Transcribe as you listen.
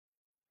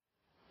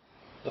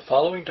The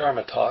following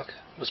Dharma talk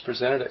was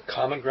presented at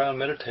Common Ground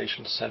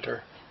Meditation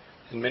Center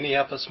in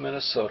Minneapolis,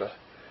 Minnesota,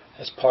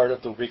 as part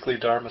of the weekly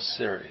Dharma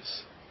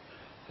series.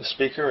 The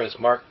speaker is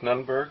Mark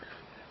Nunberg,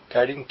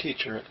 guiding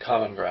teacher at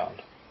Common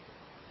Ground.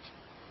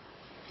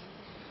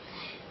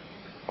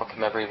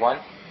 Welcome, everyone.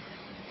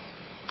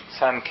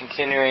 So I'm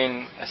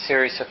continuing a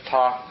series of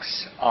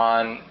talks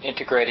on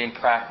integrating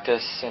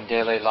practice in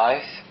daily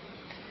life.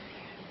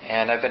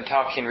 And I've been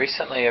talking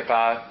recently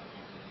about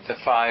the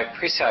 5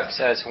 precepts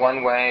as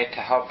one way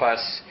to help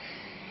us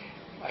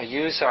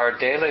use our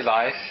daily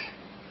life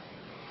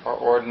or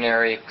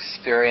ordinary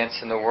experience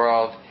in the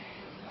world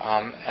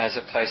as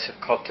a place of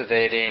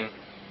cultivating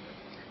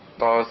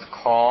both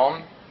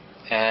calm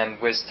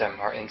and wisdom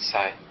or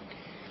insight.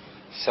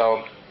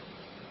 So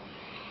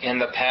in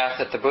the path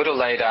that the Buddha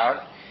laid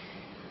out,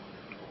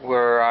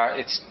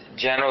 it's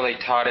generally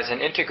taught as an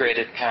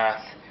integrated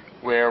path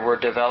where we're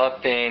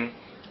developing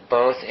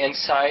both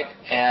insight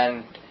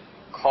and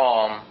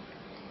calm,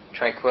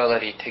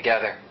 tranquility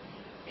together.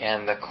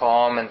 And the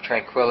calm and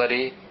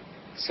tranquility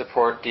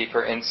support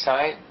deeper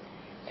insight,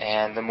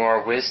 and the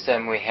more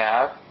wisdom we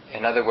have,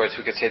 in other words,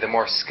 we could say the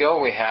more skill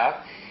we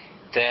have,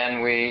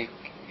 then we're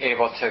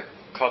able to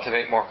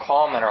cultivate more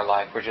calm in our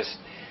life. We're just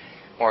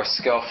more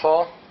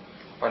skillful.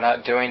 We're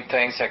not doing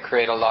things that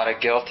create a lot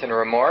of guilt and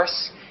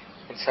remorse,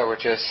 and so we're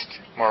just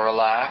more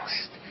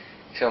relaxed,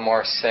 feel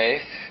more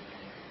safe,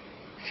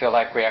 feel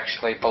like we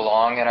actually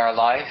belong in our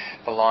life,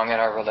 belong in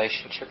our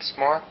relationships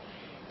more.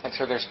 And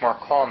so there's more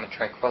calm and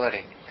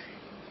tranquility,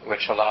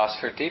 which allows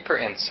for deeper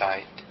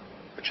insight,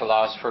 which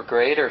allows for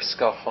greater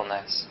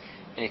skillfulness.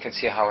 And you can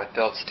see how it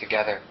builds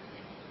together.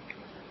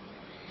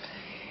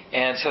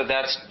 And so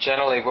that's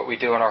generally what we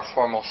do in our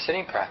formal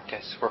sitting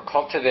practice. We're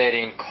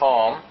cultivating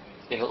calm,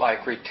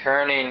 like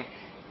returning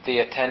the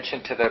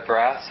attention to the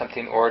breath,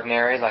 something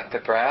ordinary like the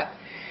breath.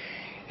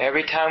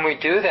 Every time we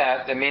do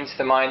that, that means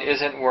the mind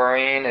isn't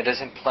worrying, it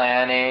isn't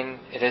planning,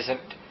 it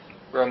isn't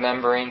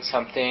remembering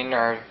something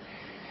or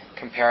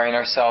comparing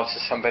ourselves to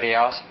somebody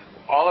else,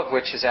 all of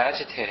which is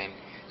agitating.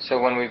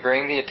 So when we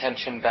bring the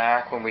attention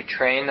back, when we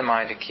train the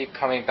mind to keep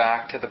coming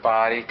back to the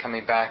body,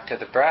 coming back to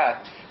the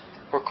breath,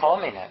 we're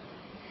calming it.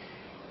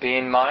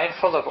 Being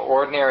mindful of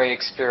ordinary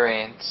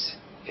experience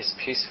is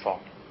peaceful.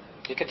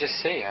 You can just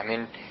see,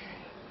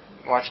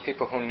 watch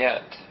people who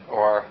knit,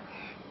 or,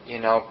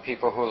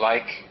 people who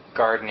like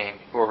gardening,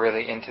 who are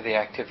really into the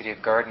activity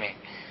of gardening.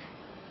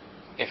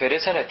 If it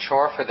isn't a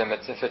chore for them,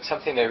 if it's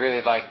something they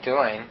really like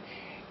doing,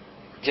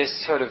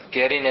 just sort of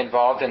getting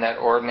involved in that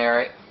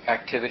ordinary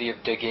activity of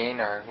digging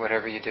or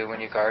whatever you do when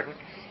you garden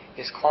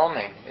is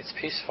calming, it's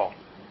peaceful.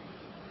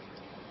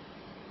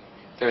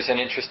 There's an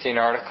interesting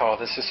article,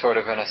 this is sort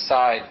of an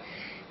aside,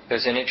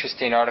 there's an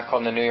interesting article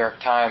in the New York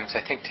Times,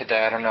 I think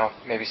today, I don't know,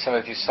 maybe some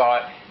of you saw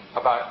it,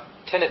 about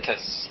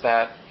tinnitus,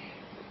 that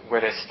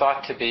what is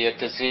thought to be a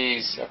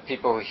disease of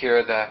people who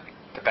hear the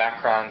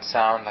background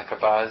sound like a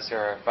buzz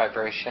or a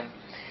vibration.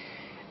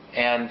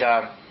 And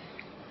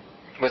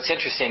what's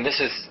interesting, this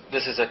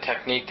is a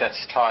technique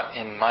that's taught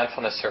in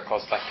mindfulness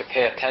circles, like to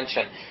pay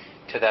attention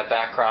to that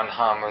background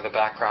hum or the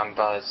background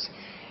buzz.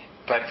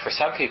 But for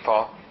some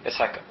people, it's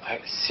like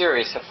a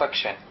serious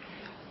affliction.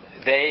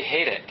 They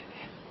hate it.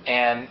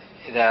 And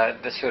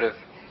the sort of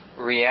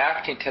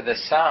reacting to the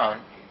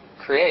sound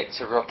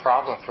creates a real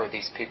problem for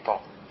these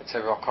people. It's a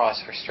real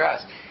cause for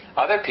stress.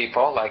 Other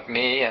people, like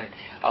me and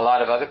a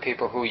lot of other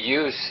people who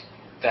use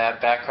that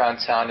background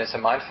sound as a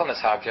mindfulness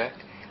object,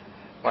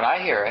 when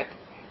I hear it,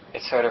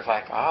 it's sort of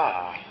like,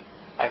 I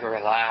can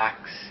relax,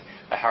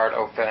 my heart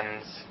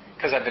opens,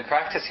 because I've been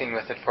practicing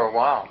with it for a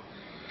while.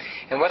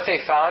 And what they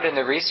found in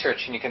the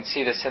research, and you can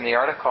see this in the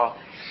article,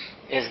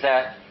 is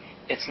that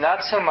it's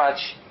not so much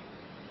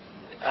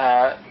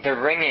the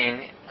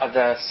ringing of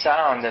the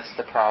sound that's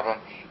the problem.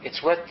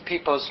 It's what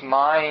people's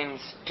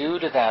minds do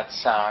to that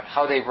sound,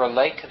 how they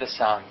relate to the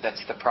sound,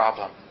 that's the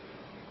problem.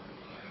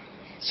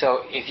 So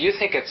if you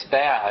think it's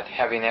bad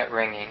having that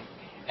ringing,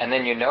 and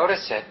then you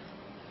notice it,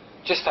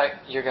 just like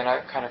you're going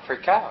to kind of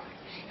freak out.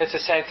 It's the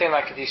same thing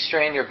like if you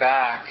strain your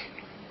back,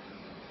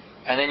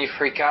 and then you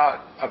freak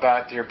out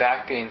about your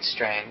back being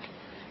strained,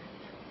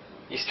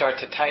 you start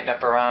to tighten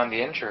up around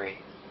the injury.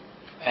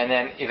 And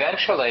then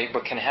eventually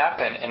what can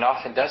happen, and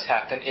often does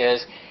happen,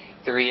 is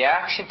the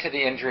reaction to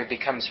the injury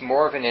becomes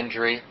more of an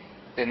injury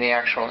than the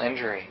actual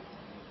injury.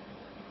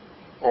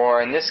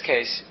 Or in this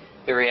case,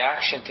 the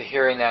reaction to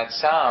hearing that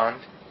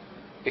sound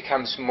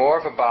becomes more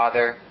of a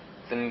bother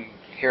than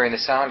hearing the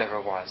sound ever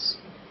was.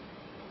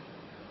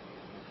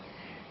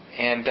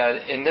 And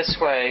in this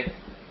way,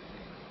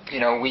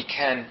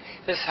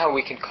 this is how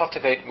we can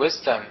cultivate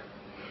wisdom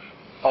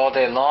all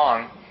day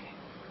long.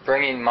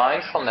 Bringing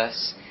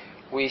mindfulness,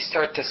 we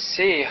start to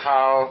see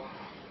how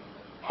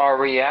our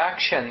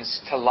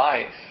reactions to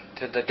life,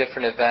 to the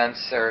different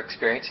events or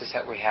experiences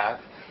that we have,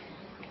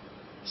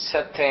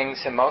 set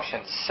things in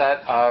motion,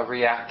 set a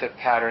reactive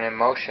pattern in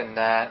motion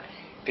that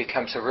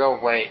becomes a real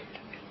weight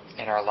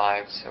in our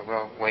lives, a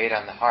real weight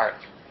on the heart.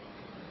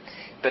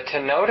 But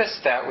to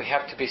notice that, we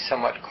have to be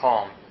somewhat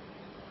calm.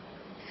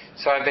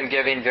 So I've been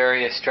giving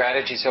various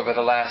strategies over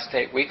the last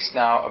 8 weeks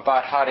now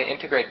about how to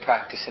integrate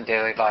practice in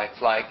daily life,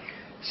 like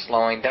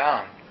slowing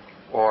down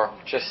or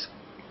just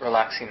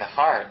relaxing the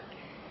heart.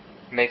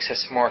 Makes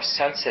us more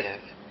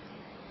sensitive.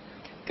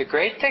 The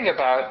great thing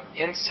about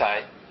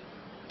insight,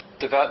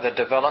 the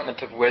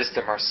development of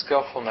wisdom or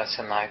skillfulness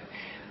in life,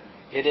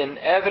 it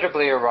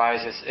inevitably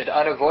arises, it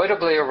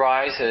unavoidably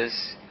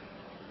arises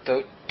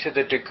to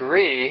the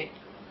degree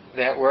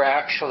that we're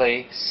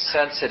actually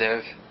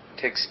sensitive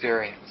to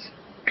experience.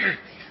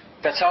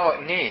 That's all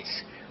it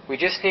needs. We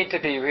just need to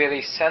be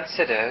really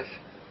sensitive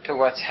to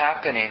what's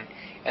happening,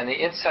 and the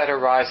insight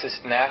arises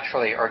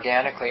naturally,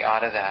 organically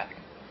out of that.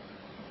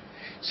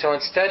 So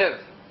instead of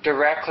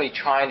directly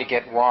trying to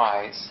get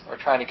wise or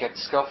trying to get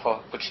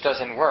skillful, which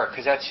doesn't work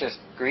because that's just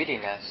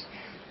greediness,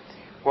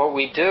 what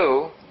we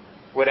do,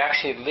 what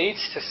actually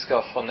leads to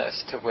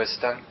skillfulness, to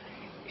wisdom,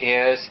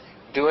 is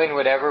doing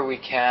whatever we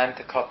can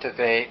to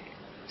cultivate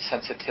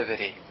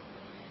sensitivity.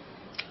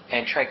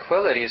 And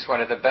tranquility is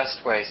one of the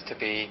best ways to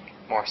be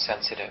more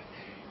sensitive.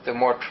 The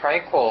more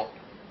tranquil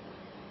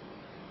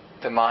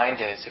the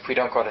mind is, if we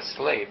don't go to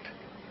sleep,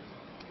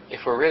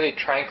 if we're really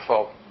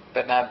tranquil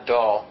but not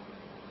dull,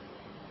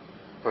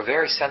 we're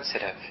very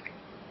sensitive.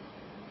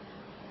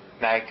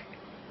 Like,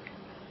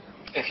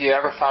 if you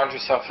ever found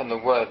yourself in the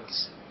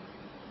woods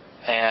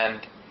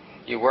and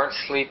you weren't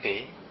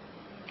sleepy,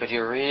 but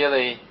you're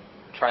really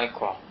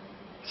tranquil,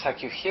 it's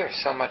like you hear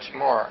so much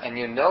more and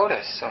you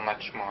notice so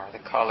much more. The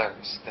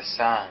colors, the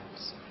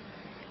sounds,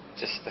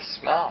 just the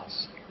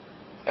smells.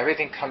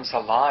 Everything comes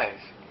alive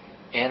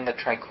in the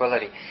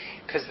tranquility.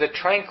 Because the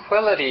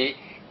tranquility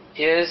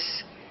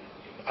is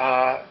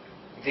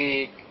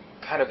the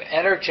kind of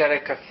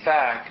energetic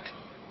effect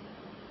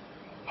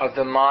of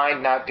the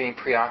mind not being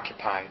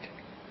preoccupied.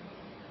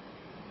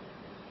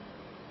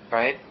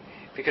 Right?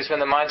 Because when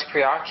the mind's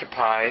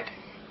preoccupied,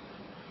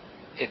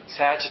 it's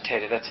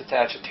agitated. That's its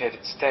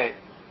agitated state.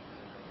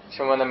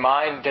 So when the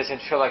mind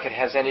doesn't feel like it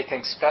has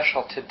anything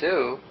special to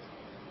do,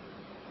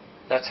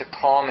 that's a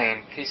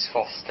calming,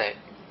 peaceful state.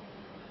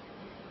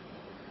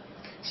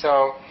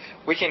 So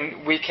we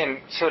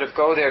can sort of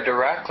go there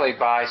directly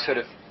by sort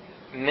of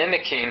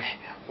mimicking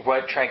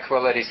what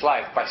tranquility is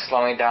like, by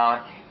slowing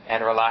down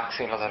and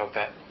relaxing a little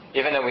bit.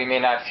 Even though we may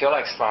not feel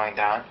like slowing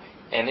down,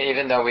 and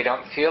even though we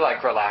don't feel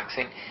like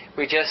relaxing,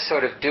 we just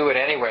sort of do it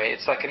anyway.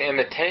 It's like an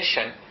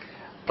imitation,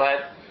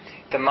 but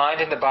the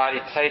mind and the body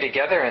play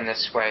together in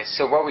this way.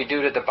 So what we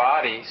do to the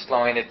body,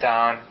 slowing it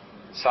down,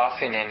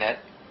 softening it,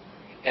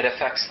 it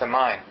affects the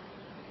mind.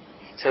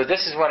 So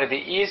this is one of the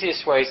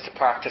easiest ways to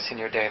practice in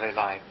your daily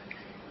life.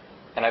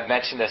 And I've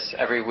mentioned this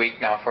every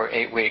week now for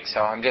 8 weeks,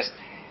 so I'm just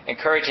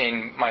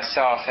encouraging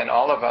myself and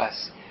all of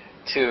us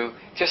to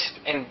just,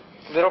 in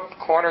little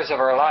corners of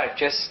our life,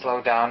 just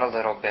slow down a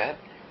little bit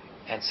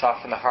and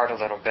soften the heart a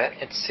little bit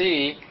and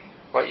see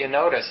what you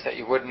notice that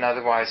you wouldn't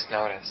otherwise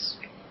notice.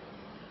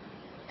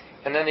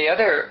 And then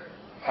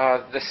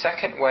the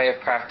second way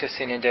of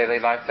practicing in daily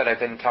life that I've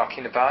been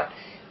talking about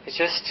is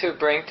just to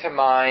bring to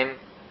mind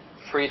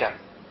freedom.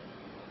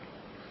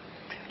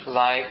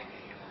 Like,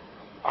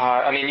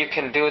 you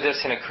can do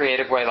this in a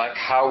creative way, like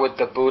how would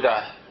the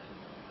Buddha,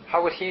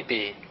 how would he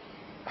be?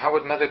 How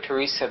would Mother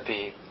Teresa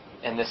be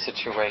in this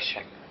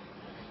situation?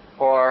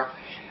 Or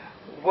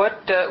what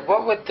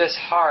would this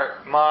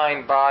heart,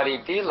 mind, body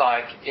be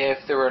like if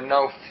there were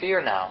no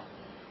fear now?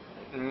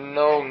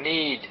 No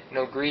need,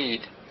 no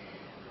greed.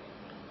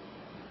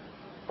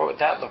 What would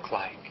that look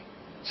like?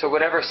 So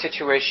whatever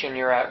situation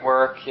you're at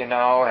work,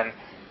 and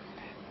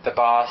the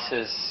boss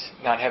is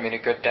not having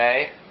a good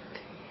day,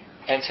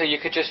 and so you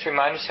could just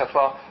remind yourself,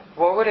 well,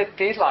 what would it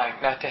be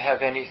like not to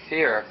have any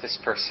fear of this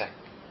person?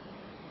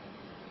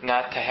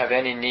 Not to have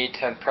any need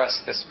to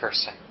impress this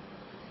person?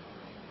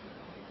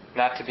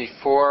 Not to be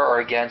for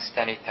or against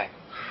anything?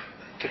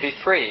 To be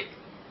free?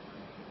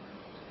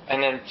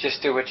 And then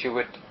just do what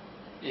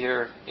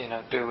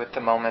do what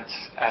the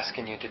moment's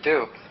asking you to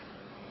do.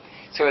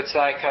 So it's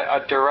like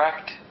a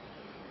direct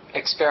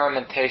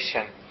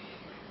experimentation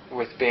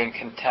with being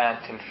content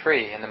and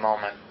free in the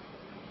moment.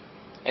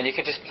 And you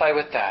can just play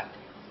with that.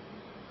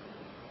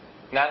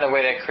 Not in a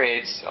way that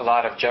creates a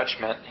lot of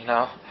judgment,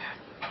 oh,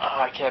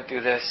 I can't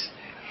do this.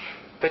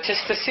 But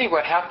just to see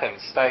what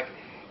happens. Like,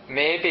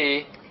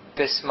 maybe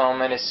this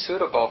moment is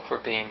suitable for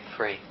being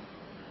free,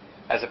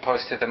 as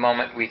opposed to the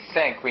moment we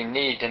think we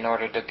need in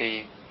order to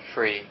be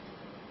free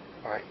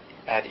or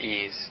at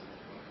ease.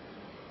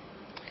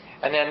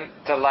 And then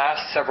the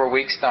last several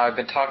weeks now I've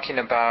been talking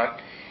about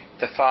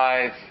the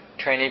 5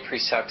 training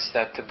precepts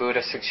that the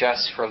Buddha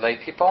suggests for lay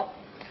people.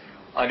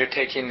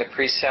 Undertaking the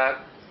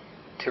precept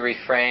to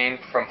refrain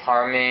from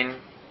harming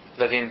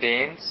living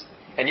beings.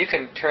 And you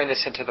can turn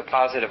this into the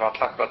positive. I'll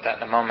talk about that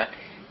in a moment.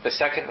 The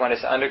second one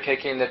is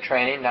undertaking the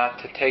training not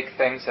to take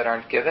things that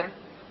aren't given.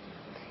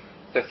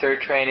 The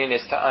third training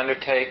is to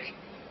undertake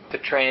the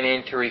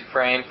training to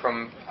refrain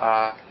from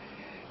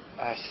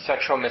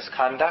sexual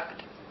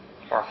misconduct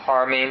or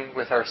harming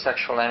with our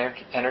sexual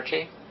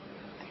energy.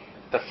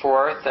 The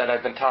fourth that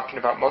I've been talking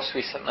about most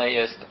recently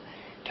is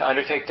to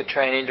undertake the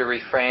training to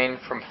refrain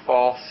from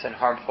false and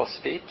harmful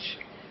speech.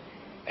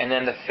 And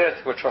then the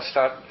fifth, which we'll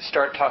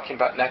start talking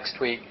about next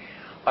week,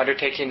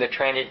 undertaking the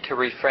training to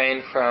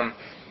refrain from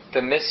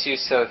the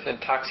misuse of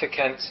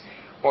intoxicants.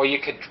 Or you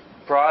could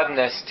broaden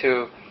this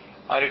to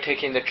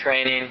undertaking the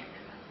training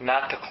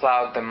not to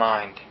cloud the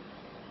mind.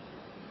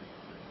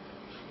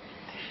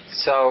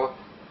 So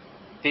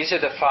these are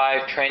the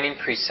 5 training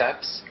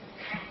precepts,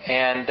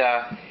 and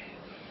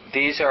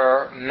these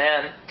are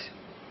meant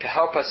to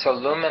help us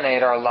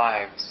illuminate our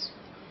lives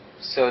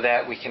so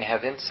that we can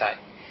have insight.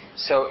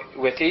 So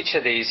with each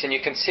of these, and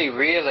you can see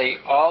really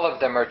all of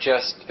them are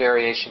just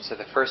variations of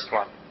the first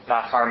one,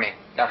 not harming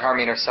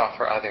ourselves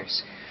or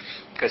others.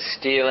 Because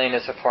stealing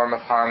is a form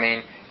of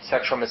harming,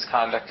 sexual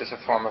misconduct is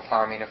a form of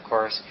harming, of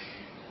course,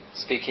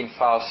 speaking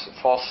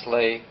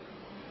falsely,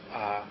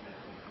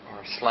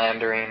 or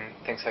slandering,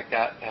 things like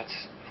that, that's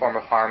a form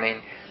of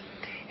harming.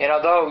 And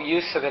although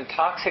use of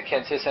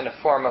intoxicants isn't a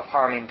form of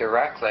harming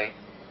directly,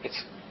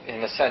 it's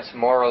in a sense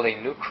morally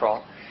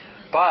neutral,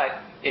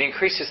 but it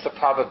increases the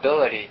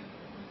probability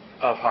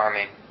of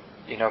harming,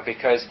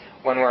 because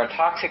when we're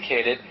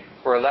intoxicated,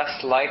 we're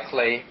less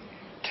likely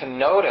to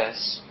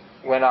notice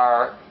when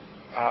our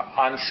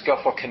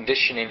unskillful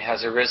conditioning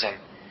has arisen.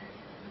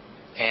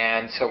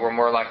 And so we're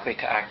more likely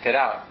to act it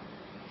out.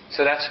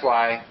 So that's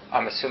why,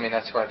 I'm assuming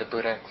that's why the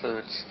Buddha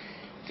includes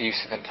the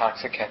use of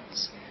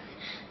intoxicants.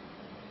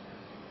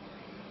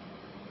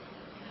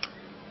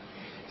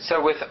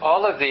 So with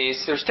all of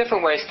these, there's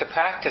different ways to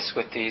practice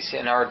with these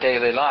in our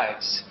daily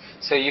lives.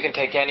 So you can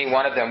take any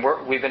one of them.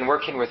 We've been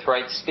working with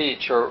right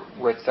speech or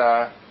with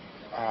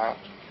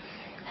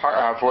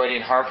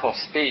avoiding harmful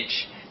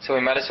speech, so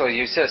we might as well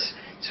use this.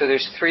 So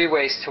there's 3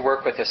 ways to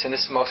work with this, and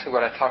this is mostly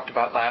what I talked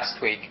about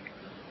last week.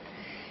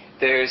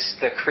 There's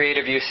the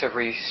creative use of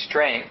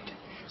restraint.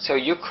 So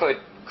you could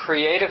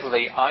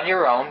creatively, on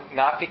your own,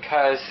 not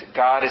because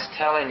God is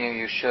telling you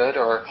you should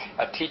or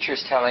a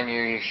teacher's telling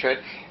you you should,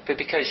 but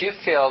because you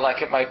feel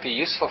like it might be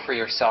useful for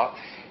yourself,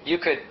 you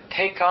could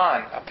take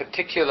on a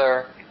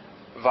particular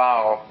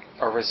vow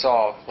or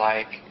resolve,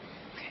 like,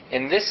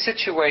 in this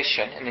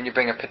situation, and then you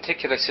bring a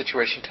particular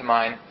situation to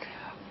mind,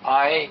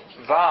 I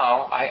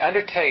vow, I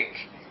undertake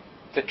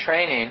the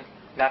training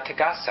not to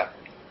gossip.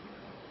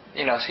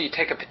 So you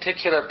take a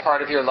particular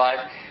part of your life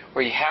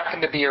where you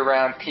happen to be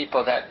around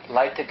people that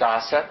like to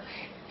gossip,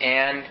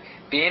 and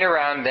being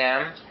around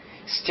them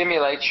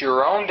stimulates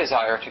your own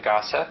desire to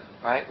gossip,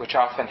 right? Which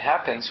often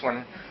happens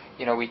when,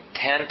 we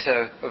tend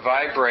to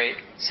vibrate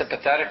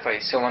sympathetically.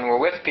 So when we're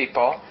with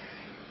people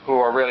who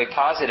are really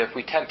positive,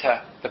 we tend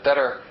to, the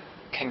better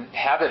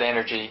habit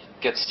energy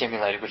gets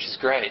stimulated, which is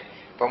great.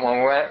 But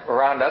when we're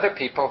around other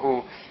people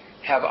who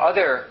have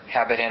other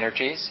habit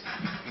energies,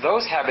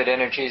 those habit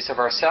energies of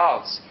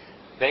ourselves,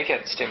 they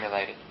get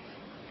stimulated.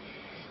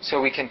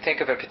 So we can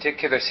think of a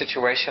particular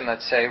situation,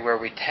 let's say, where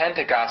we tend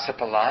to gossip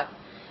a lot,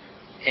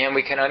 and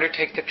we can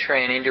undertake the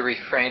training to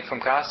refrain from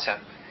gossip.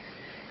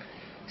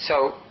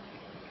 So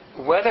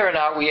whether or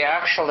not we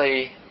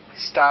actually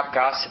stop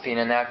gossiping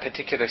in that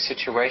particular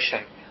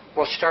situation,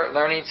 we'll start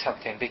learning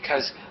something,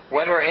 because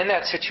when we're in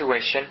that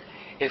situation,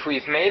 if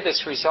we've made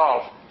this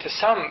resolve,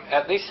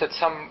 at least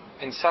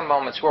in some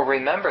moments, we'll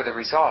remember the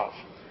resolve.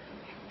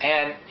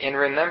 And in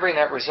remembering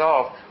that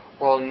resolve,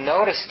 we'll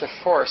notice the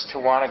force to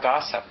want to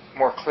gossip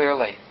more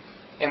clearly.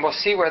 And we'll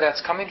see where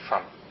that's coming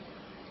from.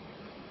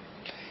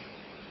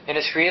 And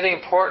it's really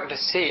important to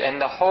see.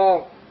 And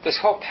this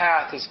whole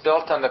path is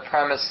built on the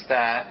premise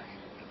that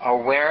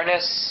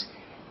awareness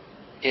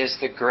is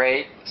the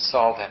great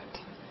solvent.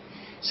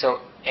 So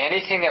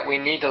anything that we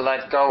need to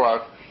let go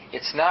of,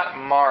 it's not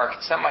marked,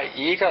 it's not my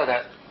ego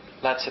that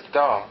lets it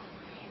go.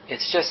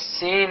 It's just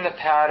seeing the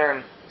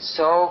pattern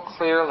so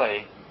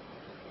clearly.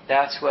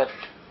 That's what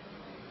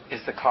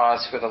is the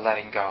cause for the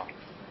letting go.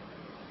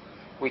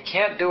 We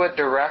can't do it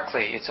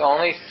directly. It's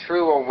only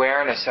through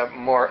awareness, a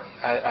more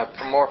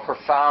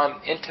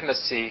profound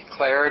intimacy,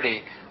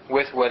 clarity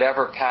with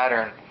whatever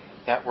pattern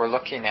that we're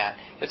looking at.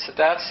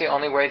 That's the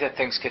only way that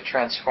things get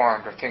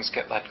transformed or things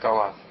get let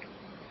go of.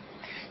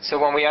 So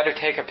when we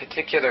undertake a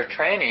particular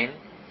training,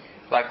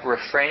 like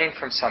refraining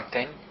from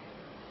something,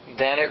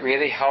 then it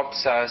really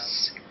helps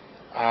us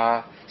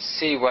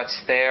see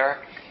what's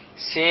there,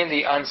 seeing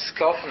the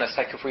unskillfulness.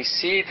 Like if we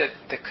see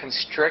the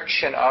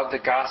constriction of the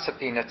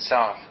gossiping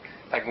itself,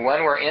 like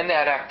when we're in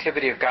that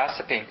activity of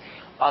gossiping,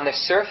 on the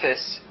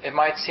surface it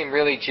might seem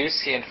really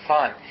juicy and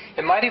fun.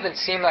 It might even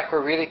seem like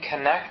we're really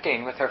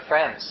connecting with our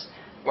friends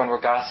when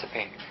we're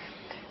gossiping.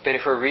 But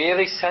if we're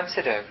really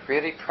sensitive,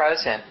 really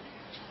present,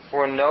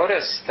 we'll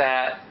notice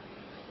that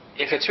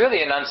if it's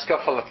really an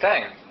unskillful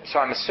thing, so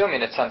I'm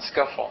assuming it's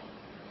unskillful.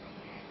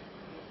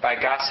 By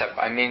gossip,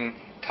 I mean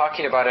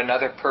talking about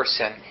another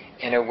person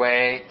in a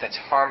way that's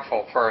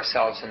harmful for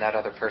ourselves and that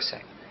other person.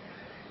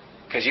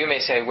 Because you may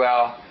say,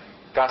 well,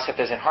 gossip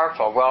isn't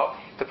harmful. Well,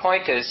 the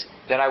point is,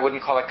 then I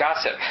wouldn't call it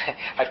gossip.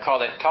 I'd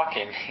call it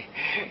talking,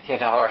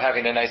 or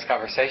having a nice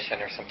conversation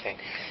or something.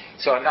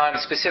 So now I'm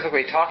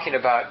specifically talking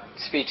about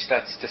speech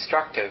that's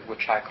destructive,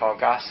 which I call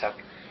gossip.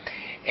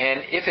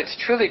 And if it's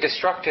truly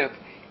destructive,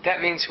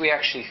 that means we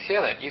actually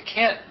feel it.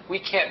 We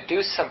can't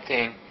do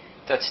something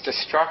that's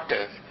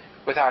destructive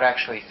without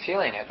actually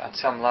feeling it on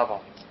some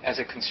level, as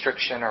a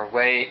constriction or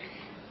weight,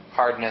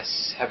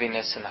 hardness,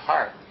 heaviness in the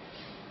heart.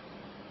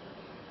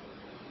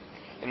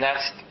 And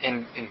that's,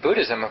 in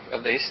Buddhism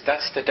at least,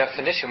 that's the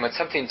definition. When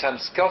something's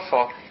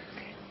unskillful,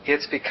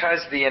 it's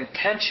because the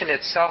intention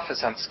itself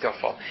is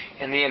unskillful.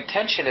 And the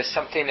intention is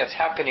something that's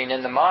happening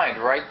in the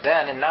mind right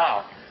then and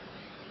now.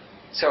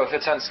 So if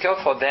it's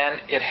unskillful, then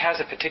it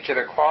has a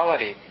particular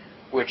quality,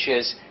 which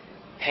is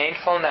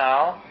painful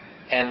now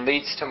and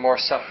leads to more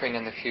suffering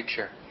in the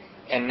future.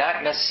 And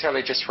not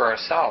necessarily just for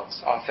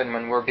ourselves. Often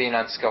when we're being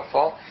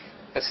unskillful,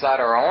 it's not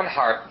our own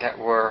heart that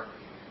we're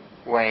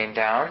weighing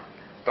down,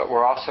 but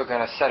we're also going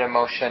to set in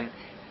motion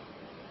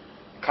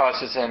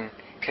causes and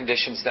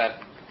conditions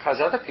that cause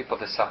other people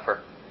to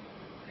suffer.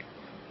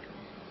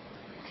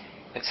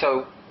 And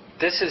so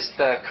this is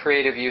the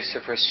creative use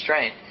of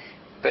restraint.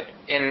 But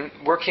in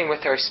working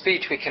with our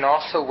speech, we can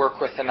also work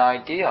with an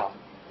ideal,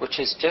 which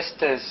is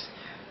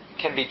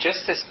can be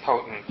just as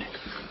potent.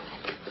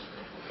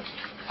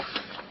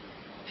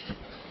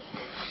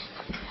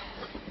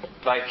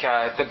 Like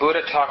the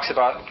Buddha talks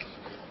about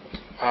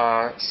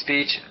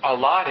speech a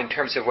lot in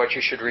terms of what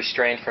you should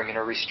restrain from.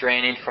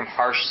 Restraining from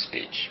harsh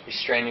speech,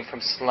 restraining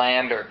from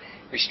slander,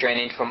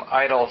 restraining from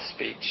idle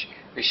speech,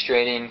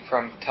 restraining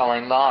from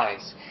telling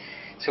lies.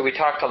 So we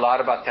talked a lot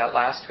about that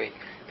last week.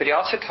 But he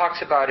also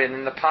talks about it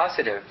in the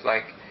positive,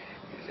 like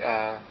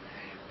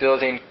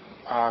building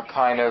a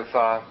kind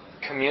of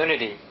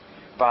community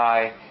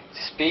by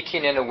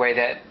speaking in a way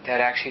that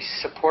actually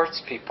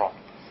supports people.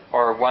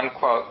 Or one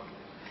quote,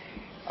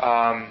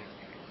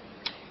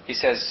 he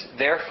says,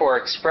 "Therefore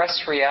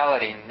express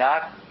reality,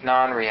 not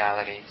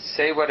non-reality.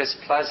 Say what is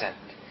pleasant.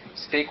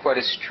 Speak what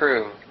is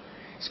true.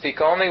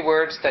 Speak only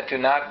words that do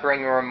not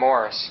bring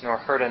remorse nor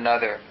hurt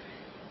another.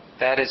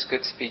 That is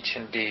good speech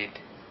indeed."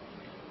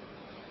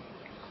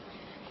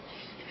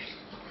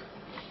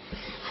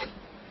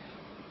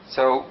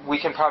 So we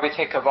can probably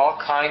think of all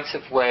kinds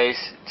of ways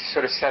to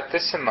sort of set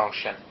this in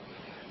motion.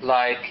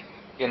 Like,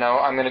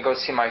 I'm going to go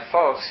see my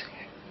folks,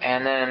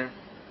 and then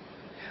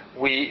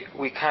we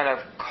kind of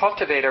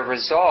cultivate a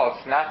resolve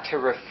not to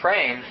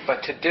refrain,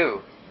 but to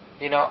do.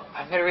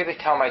 I'm going to really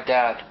tell my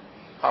dad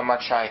how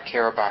much I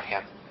care about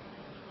him,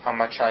 how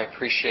much I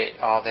appreciate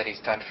all that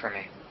he's done for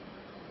me.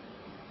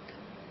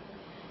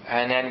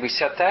 And then we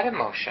set that in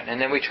motion,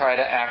 and then we try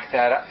to act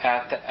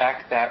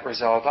that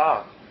resolve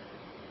out.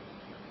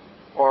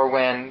 Or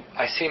when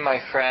I see my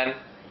friend,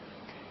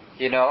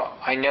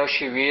 I know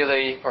she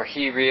really or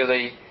he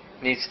really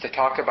needs to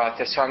talk about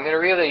this, so I'm going to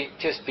really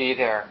just be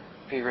there,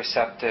 be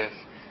receptive,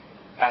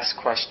 ask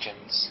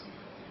questions.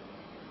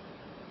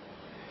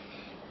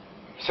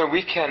 So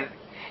we can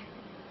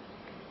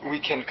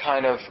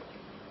kind of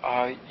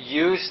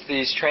use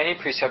these training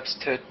precepts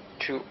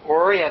to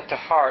orient the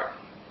heart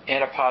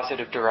in a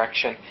positive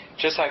direction,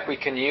 just like we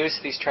can use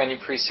these training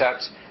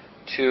precepts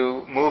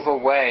to move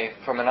away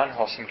from an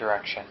unwholesome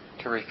direction,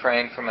 to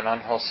refrain from an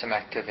unwholesome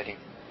activity.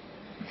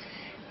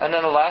 And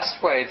then the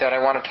last way that I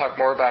want to talk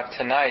more about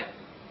tonight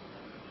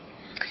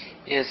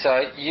is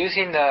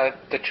using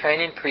the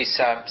training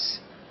precepts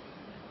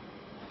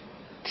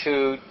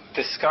to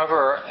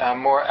discover a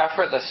more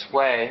effortless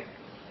way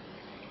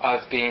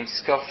of being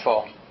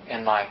skillful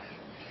in life.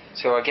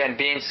 So again,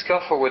 being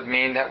skillful would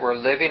mean that we're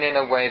living in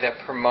a way that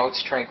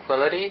promotes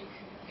tranquility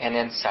and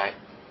insight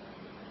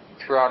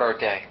throughout our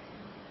day.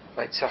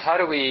 Right? So how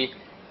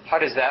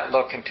does that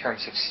look in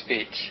terms of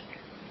speech?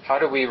 How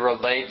do we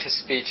relate to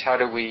speech? How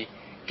do we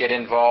get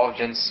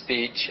involved in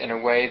speech in a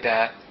way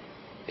that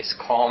is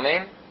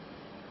calming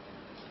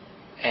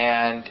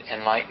and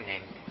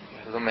enlightening,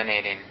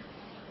 illuminating?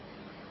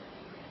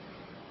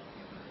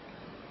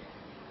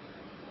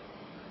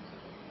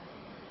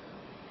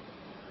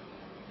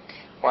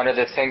 One of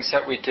the things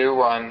that we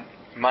do on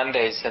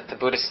Mondays at the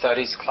Buddhist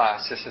Studies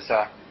class, this is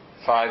a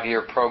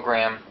 5-year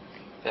program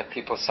that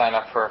people sign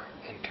up for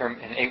in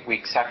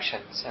 8-week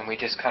sections, and we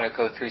just kind of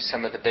go through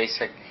some of the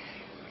basic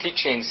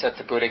teachings that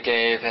the Buddha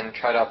gave and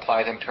try to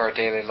apply them to our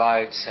daily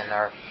lives and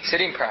our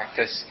sitting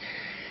practice.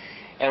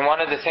 And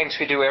one of the things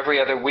we do every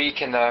other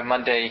week in the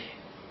Monday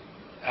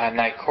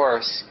night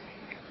course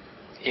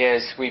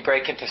is we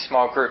break into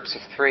small groups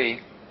of 3,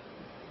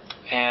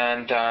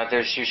 and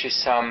there's usually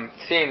some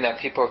theme that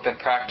people have been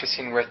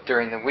practicing with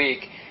during the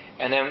week,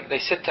 and then they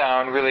sit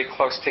down really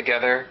close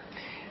together,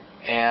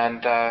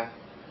 and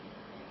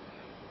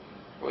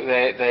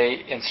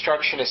the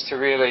instruction is to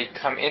really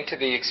come into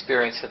the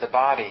experience of the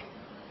body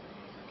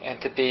and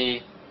to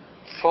be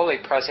fully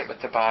present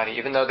with the body,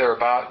 even though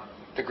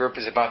the group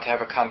is about to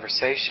have a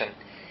conversation.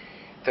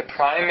 The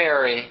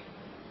primary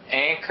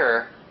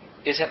anchor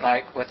isn't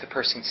like what the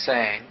person's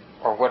saying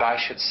or what I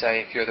should say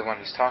if you're the one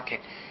who's talking,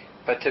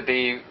 but to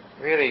be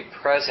really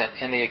present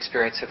in the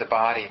experience of the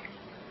body.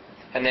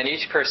 And then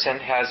each person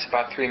has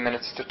about 3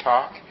 minutes to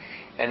talk,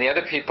 and the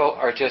other people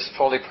are just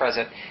fully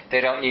present.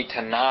 They don't need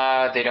to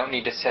nod, they don't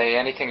need to say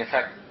anything. In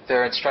fact,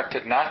 they're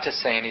instructed not to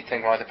say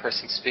anything while the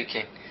person's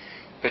speaking.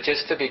 but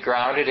just to be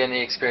grounded in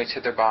the experience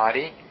of their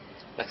body,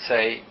 let's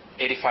say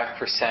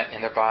 85%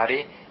 in their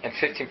body and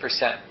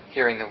 15%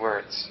 hearing the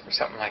words, or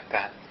something like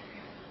that.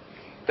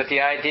 But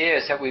the idea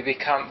is that we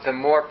become, the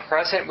more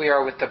present we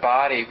are with the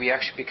body, we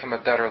actually become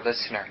a better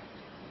listener.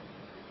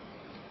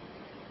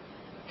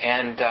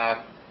 And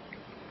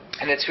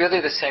it's really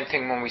the same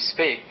thing when we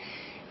speak.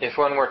 If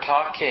when we're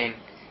talking,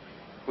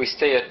 we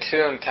stay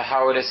attuned to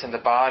how it is in the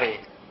body,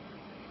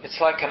 it's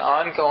like an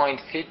ongoing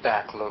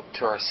feedback loop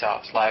to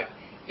ourselves. Like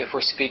if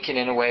we're speaking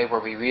in a way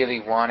where we really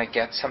want to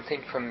get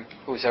something from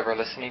who's ever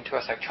listening to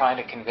us, like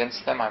trying to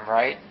convince them I'm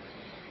right,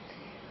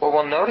 well,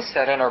 we'll notice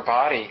that in our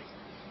body.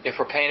 If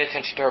we're paying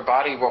attention to our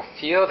body, we'll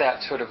feel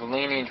that sort of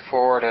leaning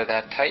forward or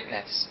that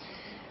tightness.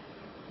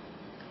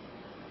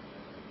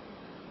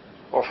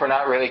 Or if we're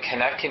not really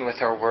connecting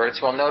with our words,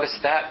 we'll notice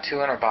that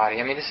too in our body.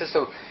 I mean, this is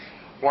the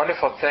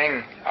wonderful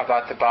thing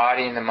about the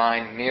body and the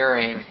mind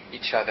mirroring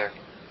each other.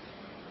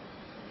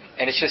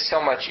 And it's just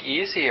so much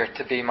easier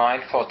to be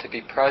mindful, to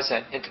be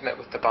present, intimate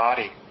with the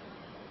body.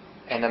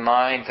 And the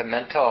mind, the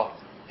mental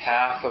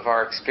half of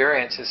our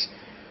experience is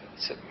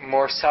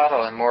more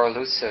subtle and more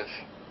elusive,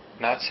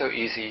 not so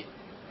easy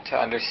to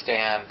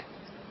understand,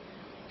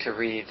 to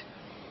read.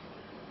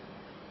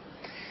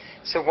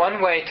 So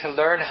one way to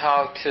learn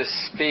how to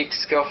speak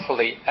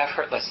skillfully,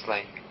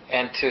 effortlessly,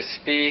 and to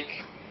speak,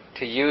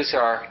 to use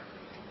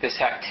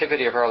this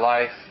activity of our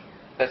life,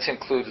 let's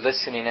include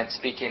listening and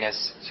speaking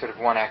as sort of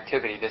one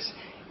activity, this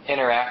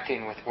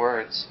interacting with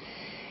words,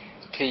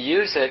 to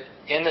use it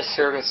in the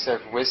service of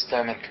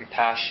wisdom and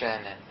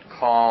compassion and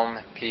calm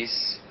and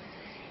peace,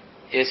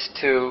 is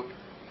to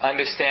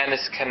understand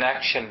this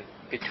connection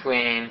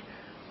between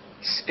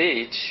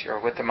speech, or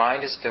what the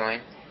mind is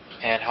doing,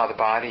 and how the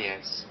body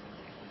is.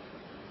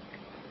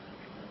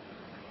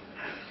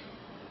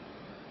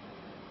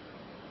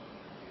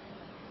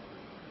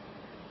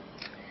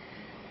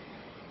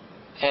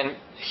 And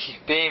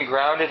being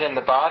grounded in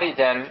the body,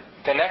 then,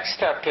 the next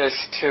step is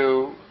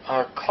to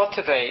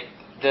cultivate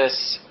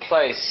this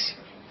place.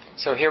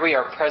 So here we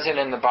are present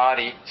in the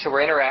body, so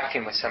we're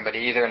interacting with somebody,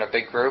 either in a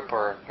big group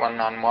or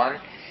one-on-one,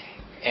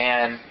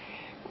 and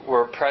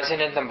we're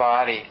present in the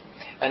body.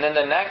 And then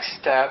the next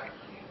step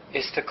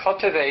is to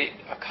cultivate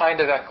a kind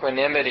of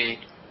equanimity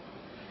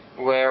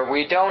where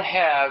we don't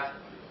have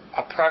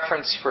a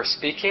preference for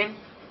speaking,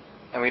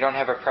 and we don't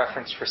have a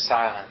preference for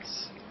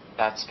silence,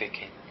 not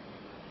speaking.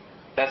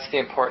 That's the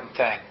important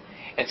thing.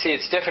 And see,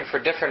 it's different for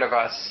different of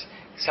us.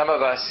 Some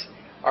of us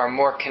are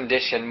more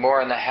conditioned,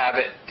 more in the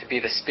habit to be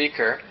the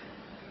speaker,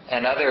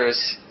 and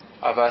others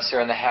of us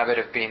are in the habit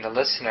of being the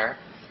listener.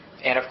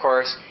 And of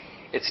course,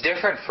 it's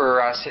different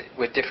for us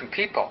with different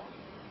people.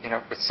 You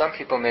know, with some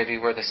people maybe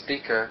we're the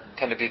speaker,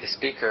 tend to be the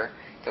speaker,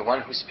 the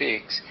one who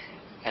speaks,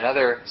 and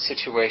other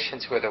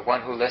situations we're the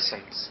one who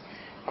listens.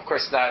 Of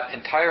course, not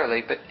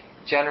entirely, but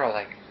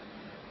generally.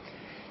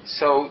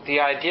 So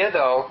the idea,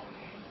 though,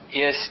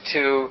 is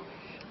to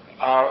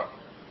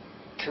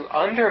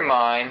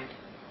undermine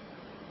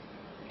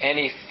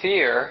any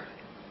fear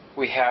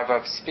we have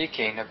of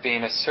speaking, of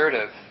being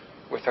assertive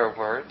with our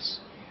words,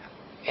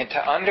 and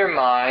to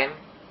undermine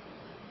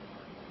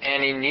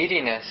any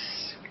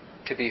neediness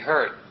to be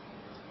heard,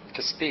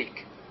 to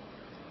speak,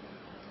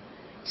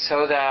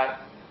 so that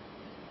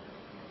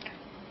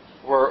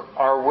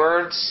our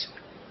words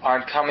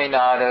aren't coming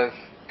out of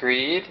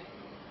greed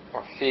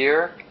or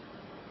fear,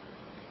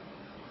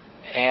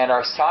 and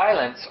our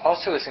silence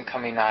also isn't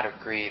coming out of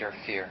greed or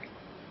fear.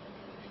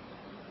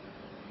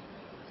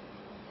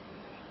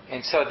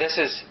 And so this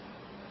is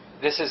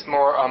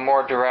a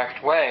more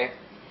direct way,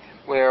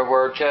 where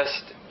we're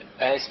just,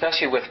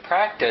 especially with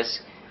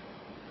practice,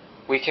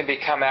 we can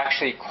become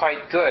actually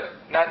quite good.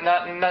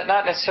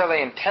 Not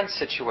necessarily in tense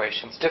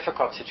situations,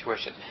 difficult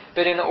situations,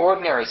 but in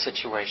ordinary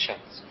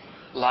situations,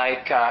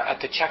 like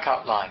at the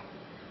checkout line,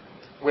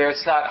 where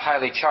it's not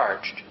highly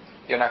charged.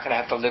 You're not going to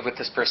have to live with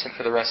this person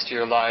for the rest of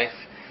your life.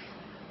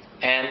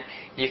 And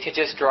you can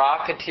just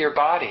drop into your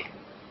body.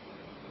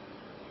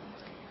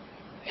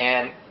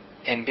 And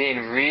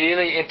being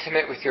really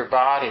intimate with your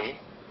body,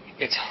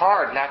 it's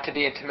hard not to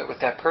be intimate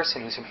with that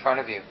person who's in front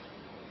of you.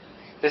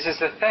 This is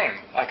the thing,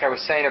 like I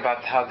was saying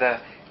about how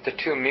the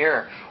two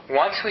mirror.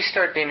 Once we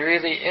start being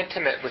really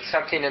intimate with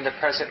something in the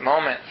present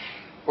moment,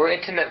 we're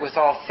intimate with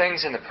all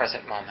things in the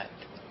present moment.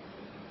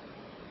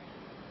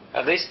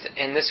 At least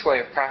in this way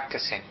of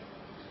practicing.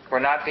 We're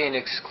not being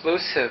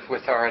exclusive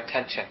with our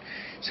attention.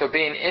 So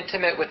being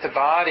intimate with the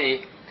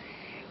body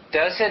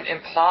doesn't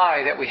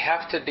imply that we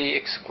have to be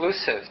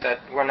exclusive, that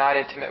we're not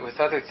intimate with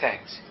other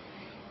things.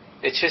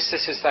 It's just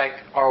this is like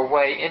our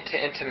way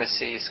into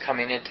intimacy is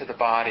coming into the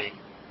body,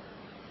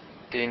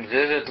 being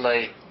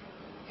vividly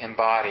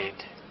embodied,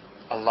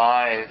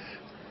 alive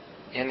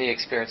in the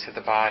experience of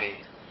the body.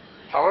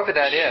 However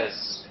that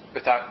is,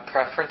 without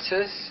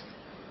preferences.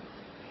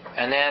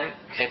 And then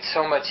it's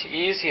so much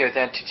easier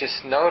then to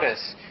just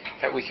notice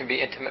that we can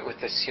be intimate with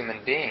this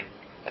human being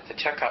at the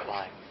checkout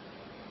line.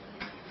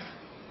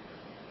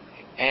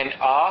 And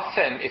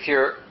often, if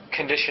you're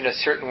conditioned a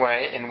certain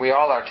way, and we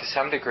all are to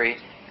some degree,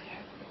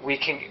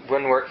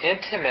 when we're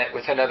intimate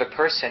with another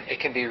person, it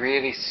can be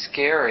really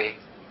scary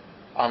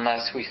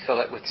unless we fill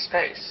it with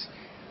space.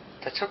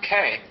 That's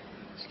okay.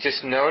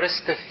 Just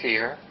notice the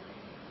fear.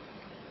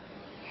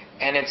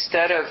 And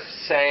instead of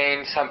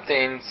saying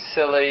something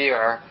silly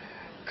or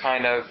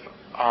kind of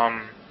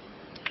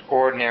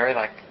ordinary,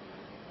 like,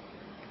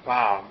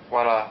 wow,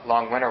 what a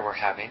long winter we're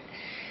having,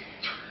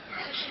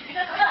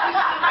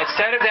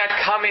 instead of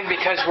that coming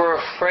because we're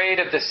afraid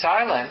of the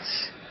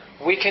silence,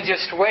 we can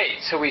just wait.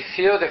 So we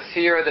feel the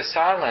fear of the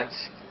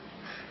silence,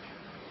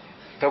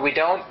 but we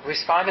don't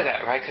respond to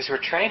that, right? Because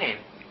we're training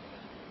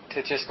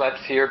to just let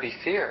fear be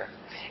fear.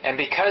 And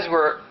because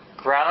we're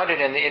grounded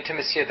in the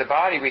intimacy of the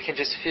body, we can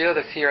just feel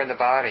the fear in the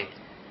body.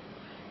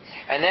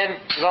 And then,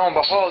 lo and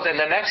behold, in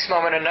the next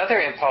moment, another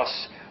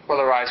impulse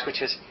will arise,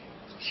 which is,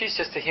 she's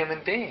just a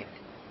human being.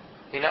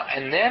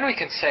 And then we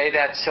can say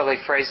that silly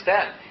phrase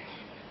then.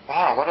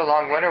 Wow, what a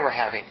long winter we're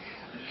having.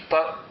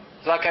 But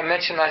like I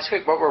mentioned last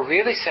week, what we're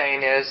really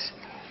saying is,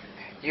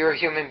 you're a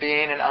human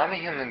being and I'm a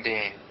human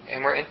being,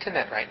 and we're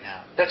intimate right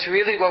now. That's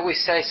really what we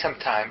say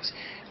sometimes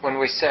when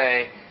we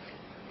say,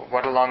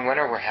 what a long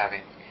winter we're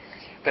having.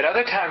 But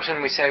other times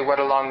when we say, what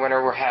a long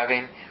winter we're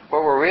having,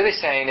 what we're really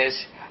saying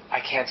is, I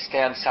can't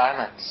stand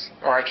silence,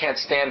 or I can't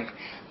stand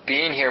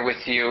being here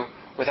with you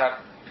without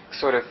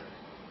sort of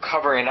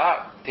covering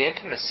up the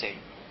intimacy.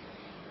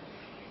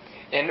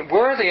 And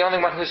we're the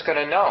only one who's going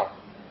to know.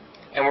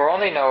 And we'll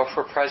only know if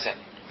we're present.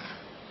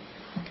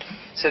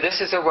 So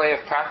this is a way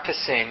of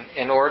practicing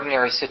in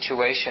ordinary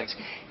situations,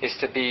 is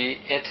to be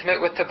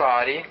intimate with the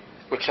body,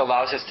 which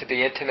allows us to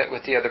be intimate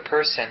with the other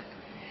person.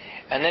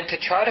 And then to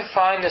try to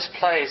find this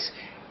place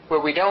where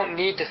we don't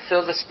need to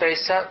fill the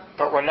space up,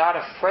 but we're not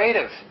afraid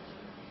of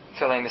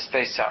filling the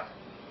space up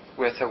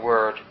with a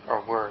word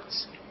or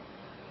words.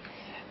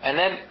 And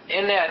then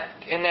in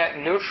that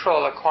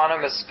neutral,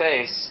 equanimous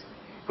space,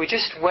 we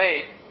just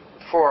wait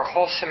for a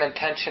wholesome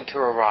intention to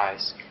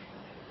arise.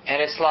 And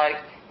it's like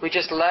we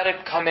just let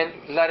it come in,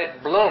 let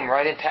it bloom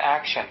right into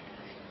action.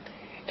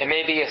 It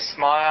may be a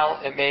smile,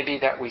 it may be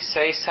that we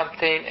say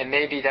something, it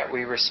may be that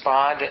we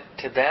respond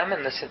to them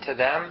and listen to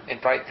them,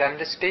 invite them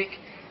to speak.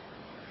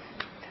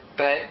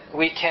 But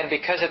we can,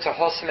 because it's a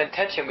wholesome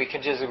intention, we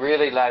can just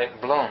really let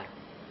it bloom.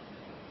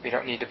 We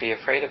don't need to be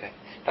afraid of it.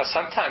 Now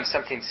sometimes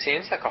something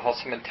seems like a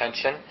wholesome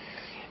intention,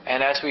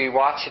 and as we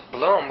watch it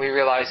bloom, we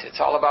realize it's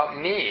all about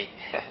me.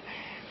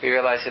 We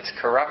realize it's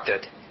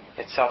corrupted,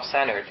 it's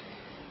self-centered,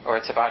 or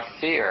it's about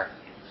fear.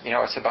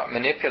 It's about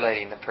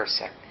manipulating the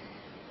person,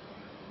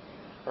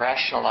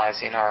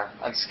 rationalizing our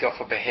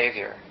unskillful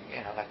behavior,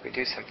 like we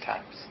do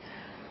sometimes.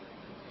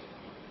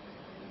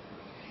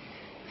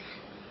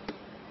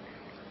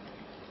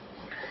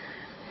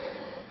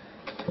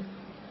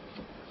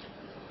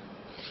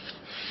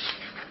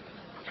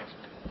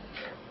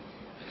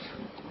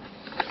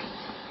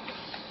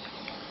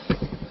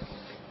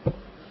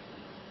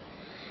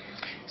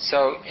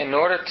 So in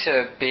order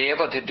to be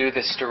able to do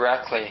this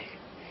directly,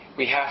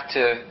 we have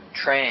to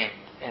train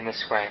in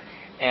this way.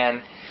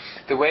 And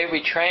the way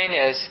we train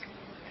is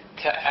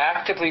to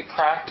actively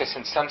practice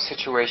in some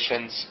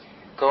situations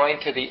going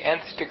to the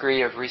nth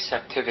degree of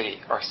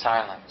receptivity or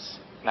silence,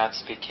 not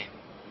speaking.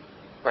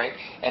 Right?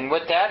 And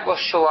what that will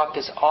show up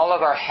is all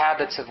of our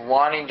habits of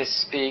wanting to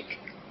speak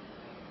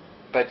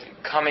but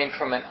coming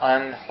from an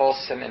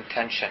unwholesome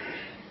intention,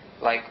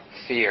 like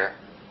fear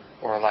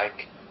or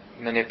like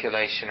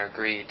manipulation or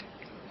greed.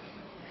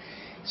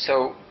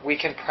 So we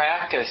can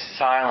practice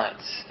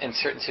silence in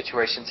certain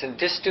situations and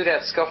just do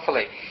that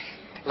skillfully.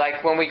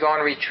 Like when we go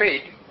on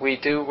retreat, we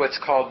do what's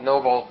called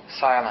noble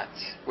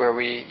silence, where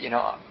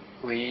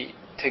we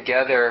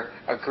together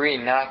agree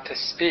not to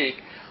speak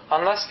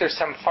unless there's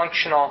some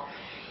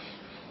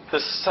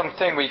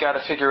something we got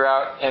to figure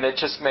out, and it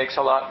just makes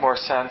a lot more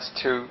sense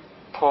to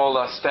pull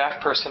a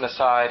staff person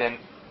aside and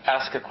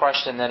ask a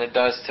question than it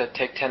does to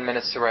take 10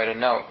 minutes to write a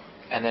note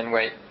and then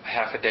wait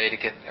half a day to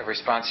get a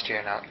response to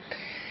your note.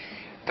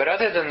 But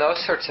other than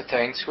those sorts of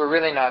things, we're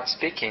really not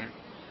speaking.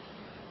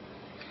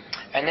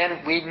 And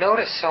then we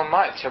notice so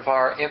much of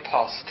our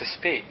impulse to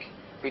speak.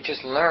 We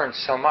just learn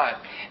so much,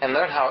 and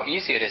learn how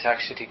easy it is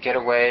actually to get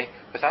away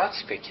without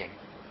speaking.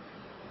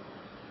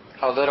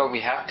 How little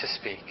we have to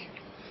speak.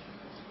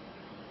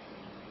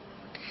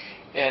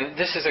 And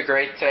this is a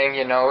great thing,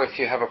 if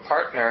you have a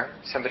partner,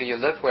 somebody you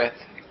live with,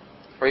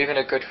 or even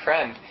a good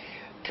friend,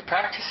 to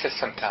practice this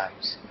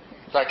sometimes.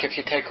 Like if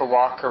you take a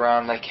walk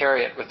around Lake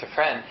Harriet with a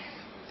friend,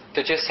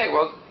 to just say,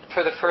 well,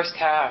 for the first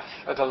half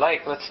of the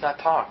lake, let's not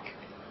talk.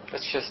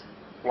 Let's just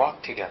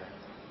walk together.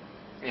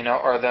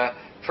 Or the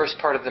first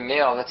part of the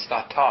meal, let's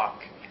not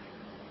talk.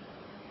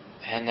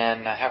 And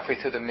then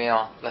halfway through the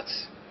meal,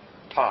 let's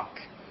talk,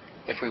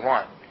 if we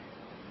want.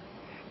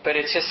 But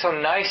it's just so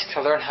nice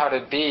to learn how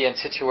to be in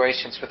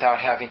situations without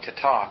having to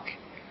talk.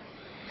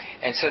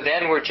 And so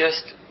then we're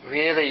just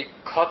really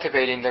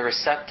cultivating the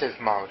receptive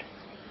mode.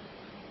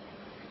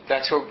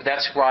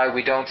 That's why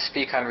we don't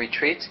speak on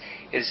retreats,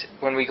 is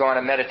when we go on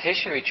a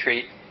meditation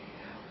retreat,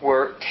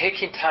 we're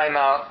taking time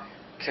out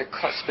to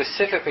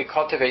specifically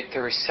cultivate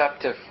the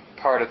receptive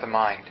part of the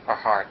mind, our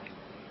heart,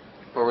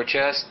 where we're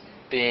just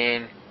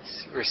being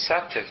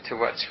receptive to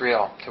what's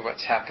real, to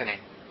what's happening.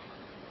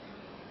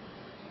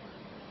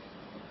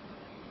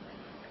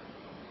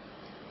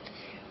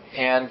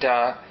 And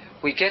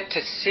we get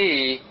to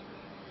see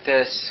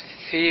this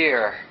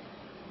fear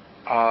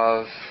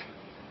of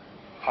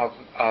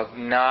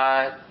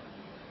not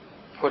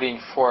putting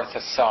forth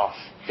a self,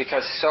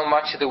 because so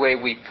much of the way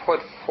we put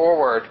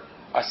forward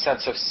a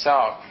sense of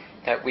self,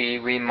 that we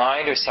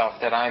remind ourselves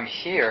that I'm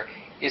here,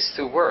 is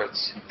through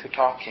words, through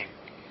talking.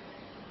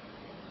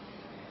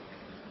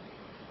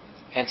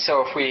 And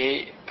so if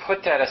we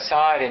put that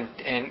aside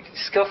and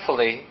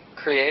skillfully,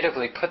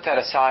 creatively put that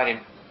aside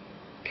in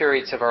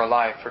periods of our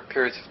life or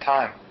periods of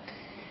time,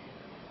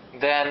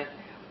 then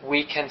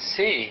we can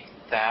see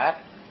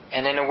that,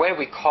 and in a way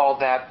we call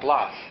that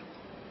bluff.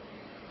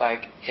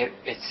 Like,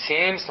 it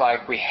seems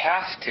like we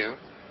have to,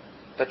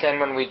 but then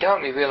when we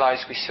don't, we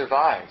realize we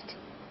survived,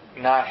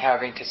 not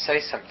having to say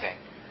something,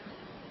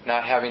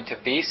 not having to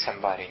be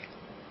somebody.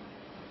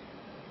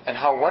 And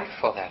how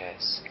wonderful that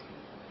is,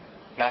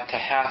 not to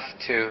have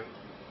to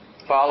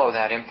follow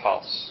that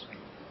impulse.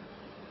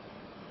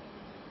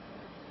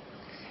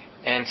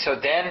 And so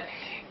then,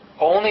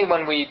 only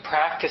when we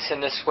practice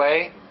in this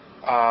way,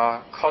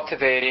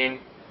 cultivating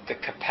the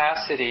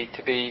capacity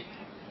to be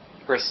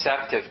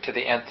receptive to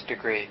the nth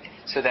degree,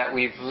 so that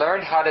we've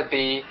learned how to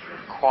be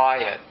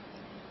quiet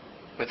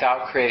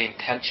without creating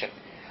tension.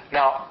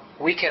 Now,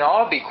 we can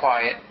all be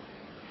quiet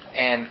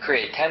and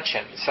create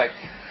tension. It's like,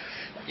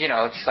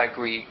 it's like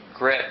we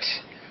grit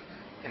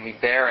and we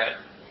bear it.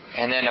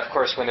 And then, of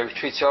course, when the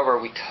retreat's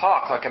over, we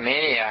talk like a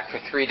maniac for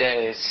 3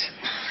 days.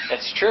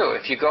 It's true.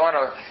 If you go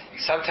on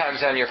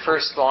sometimes on your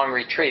first long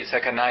retreat, it's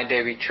like a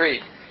 9-day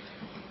retreat,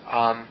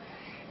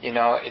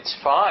 it's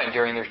fine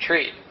during the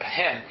retreat. But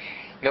man,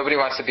 nobody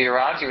wants to be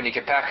around you when you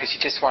get back because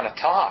you just want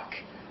to talk.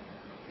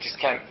 You just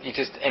can't,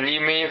 and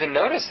you may even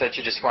notice that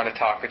you just want to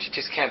talk, but you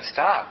just can't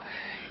stop.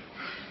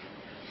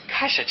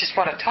 Gosh, I just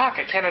want to talk.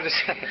 I can't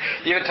understand.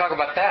 You even talk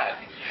about that.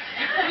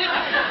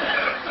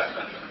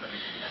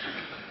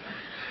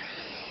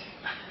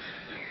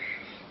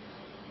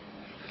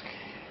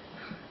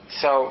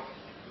 So,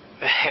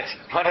 it's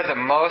one of the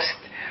most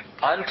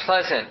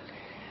unpleasant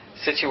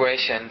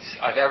situations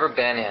I've ever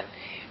been in.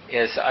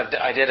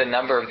 I did a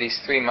number of these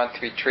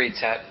 3-month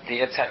retreats at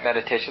the Insight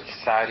Meditation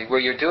Society, where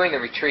you're doing the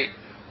retreat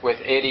with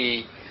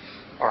 80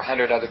 or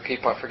 100 other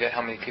people. I forget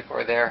how many people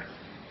are there.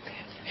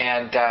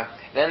 And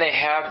then they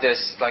have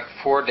this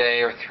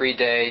 4-day or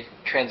 3-day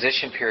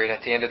transition period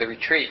at the end of the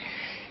retreat,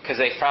 because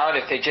they found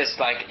if they just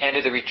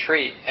ended the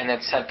retreat and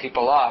then sent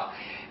people off,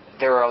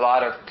 there were a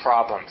lot of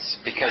problems.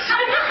 Because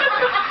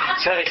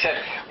so they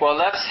said, well,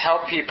 let's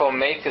help people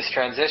make this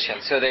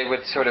transition. So they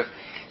would sort of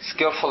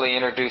skillfully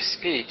introduce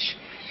speech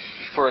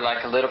for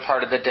a little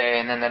part of the day,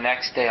 and then the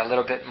next day a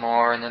little bit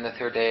more, and then the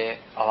third day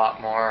a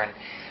lot more,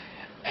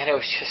 and it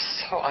was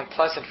just so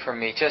unpleasant for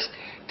me just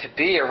to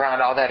be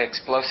around all that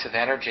explosive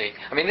energy.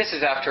 I mean, this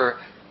is after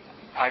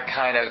I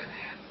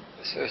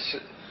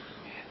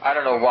I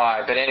don't know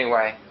why, but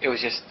anyway, it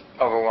was just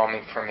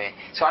overwhelming for me.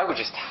 So I would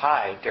just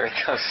hide during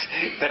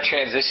the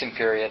transition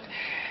period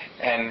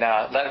and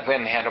let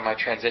Wynn handle my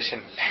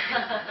transition.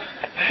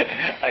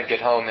 I'd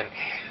get home and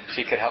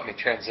she could help me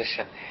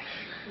transition.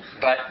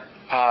 But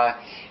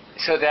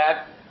so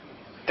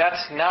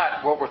that's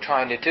not what we're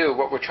trying to do.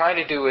 What we're trying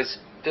to do is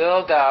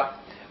build up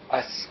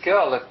a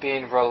skill of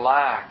being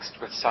relaxed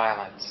with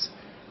silence,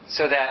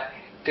 so that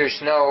there's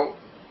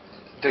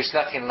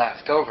nothing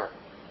left over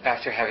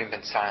after having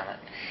been silent.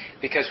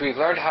 Because we've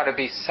learned how to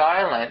be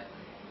silent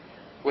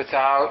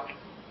without,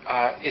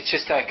 it's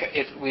just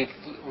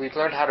we've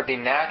learned how to be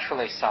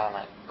naturally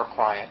silent or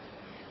quiet,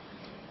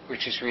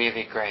 which is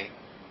really great.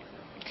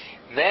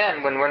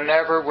 Then,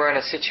 whenever we're in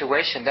a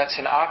situation, that's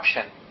an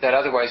option that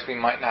otherwise we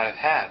might not have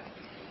had,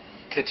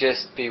 to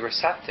just be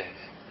receptive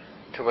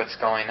to what's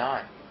going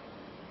on.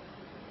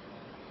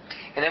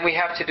 And then we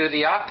have to do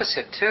the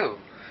opposite too,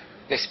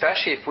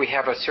 especially if we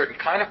have a certain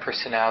kind of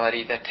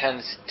personality that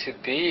tends to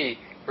be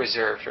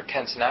reserved or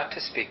tends not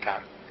to speak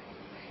up,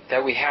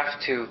 that we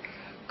have to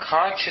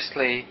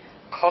consciously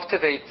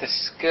cultivate the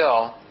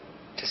skill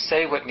to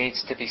say what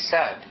needs to be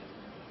said.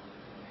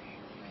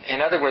 In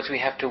other words, we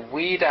have to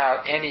weed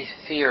out any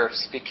fear of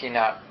speaking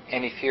up,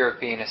 any fear of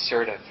being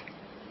assertive.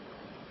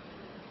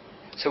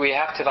 So we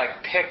have to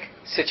pick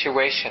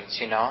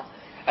situations,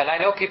 And I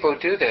know people who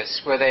do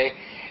this, where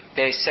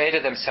they say to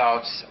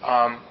themselves,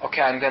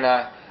 okay, I'm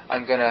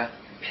gonna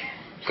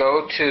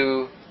go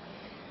to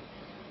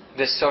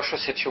this social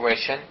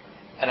situation,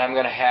 and I'm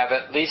gonna have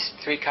at least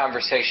 3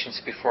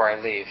 conversations before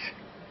I leave,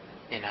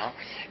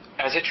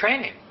 as a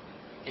training,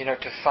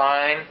 to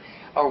find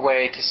a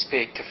way to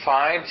speak, to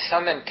find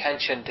some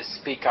intention to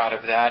speak out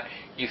of that.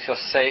 You feel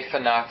safe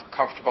enough,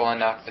 comfortable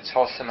enough, it's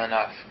wholesome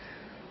enough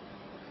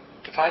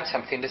to find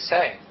something to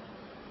say.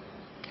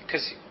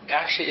 Because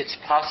actually it's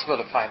possible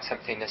to find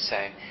something to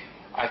say.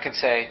 I can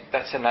say,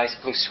 that's a nice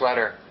blue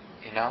sweater,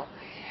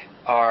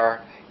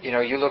 Or,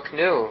 you look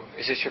new.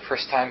 Is this your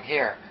first time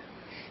here?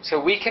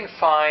 So we can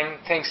find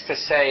things to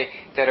say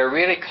that are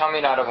really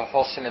coming out of a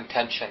wholesome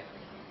intention.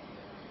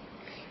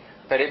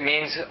 But it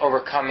means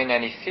overcoming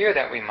any fear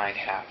that we might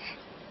have.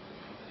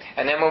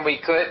 And then when we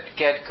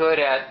get good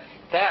at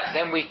that,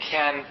 then we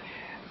can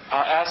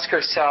ask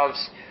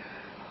ourselves,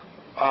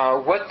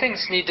 what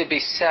things need to be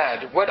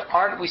said? What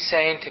aren't we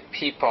saying to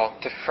people,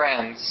 to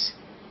friends,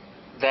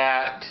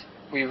 that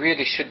we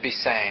really should be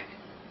saying?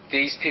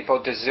 These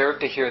people deserve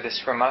to hear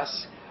this from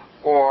us,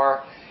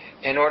 or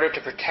in order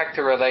to protect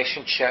the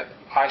relationship,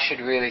 I should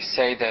really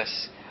say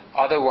this.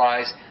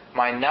 Otherwise,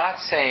 my not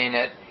saying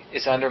it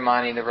is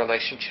undermining the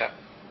relationship.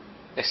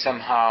 Is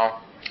somehow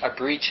a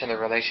breach in the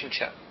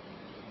relationship.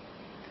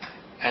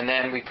 And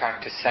then we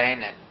practice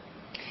saying it.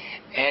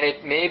 And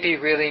it may be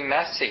really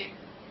messy.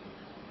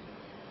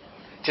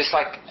 Just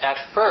like at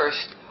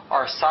first,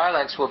 our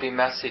silence will be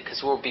messy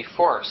because we'll be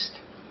forced.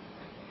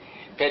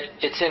 But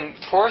it's in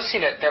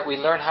forcing it that we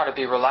learn how to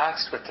be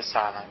relaxed with the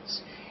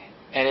silence.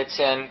 And it's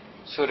in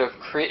sort of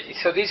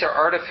so these are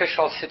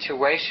artificial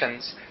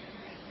situations,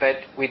 but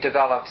we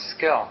develop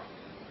skill.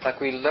 Like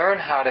we learn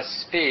how to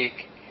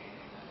speak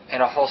in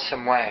a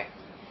wholesome way,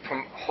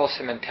 from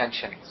wholesome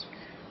intentions.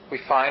 We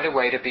find a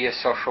way to be a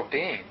social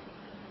being.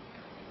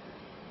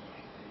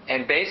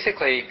 And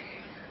basically,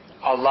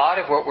 a lot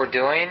of what we're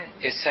doing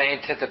is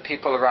saying to the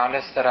people around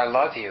us that I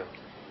love you,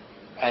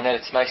 and that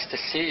it's nice to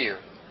see you,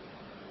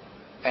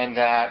 and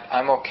that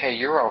I'm okay,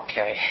 you're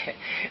okay.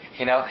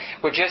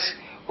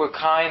 We're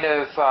kind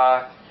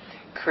of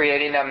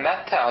creating a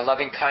metta, a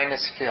loving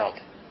kindness field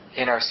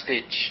in our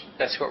speech.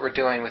 That's what we're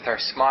doing with our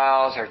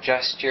smiles, our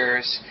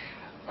gestures,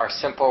 our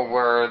simple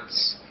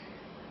words.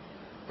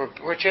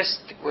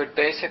 We're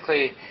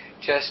basically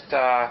just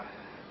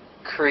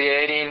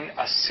creating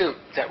a suit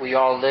that we're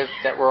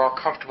all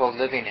comfortable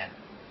living in.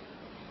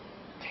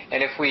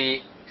 And if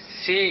we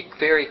see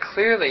very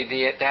clearly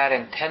that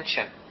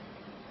intention,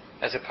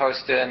 as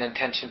opposed to an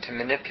intention to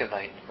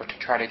manipulate or to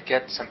try to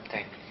get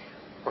something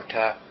or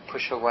to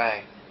push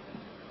away,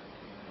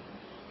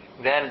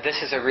 then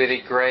this is a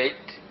really great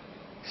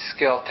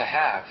skill to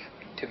have,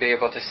 to be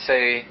able to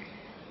say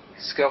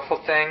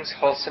skillful things,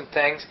 wholesome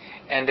things,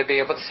 and to be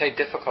able to say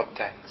difficult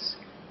things.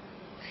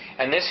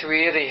 And this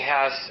really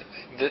has,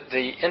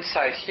 the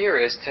insight here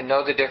is to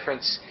know the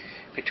difference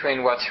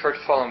between what's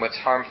hurtful and what's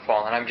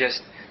harmful. And I'm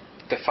just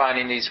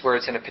defining these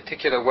words in a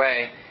particular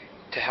way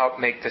to help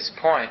make this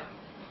point.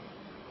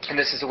 And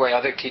this is the way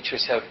other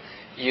teachers have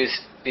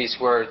used these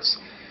words.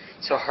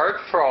 So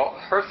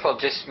hurtful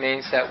just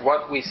means that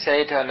what we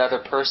say to another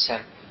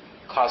person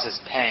causes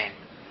pain.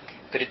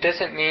 But it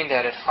doesn't mean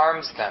that it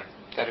harms them,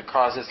 that it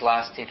causes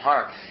lasting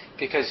harm.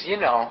 Because,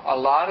 a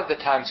lot of the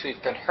times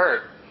we've been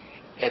hurt,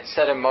 it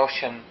set in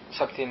motion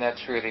something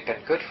that's really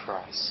been good for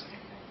us.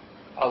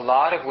 A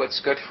lot of what's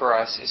good for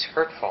us is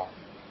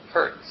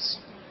hurts.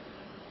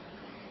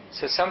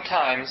 So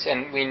sometimes,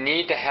 and we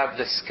need to have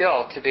the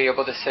skill to be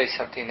able to say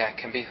something that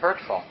can be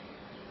hurtful.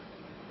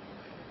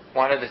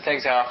 One of the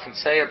things I often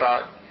say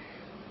about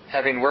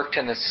having worked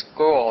in the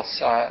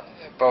schools,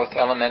 both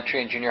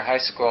elementary and junior high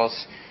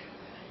schools,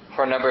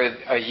 for a number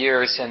of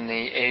years in the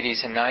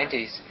 80s and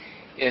 90s,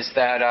 is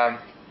that I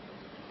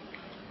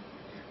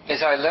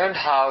learned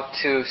how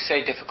to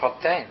say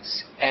difficult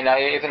things. And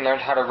I even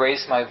learned how to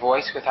raise my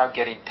voice without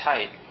getting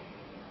tight,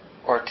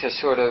 or to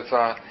sort of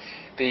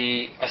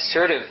be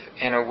assertive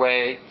in a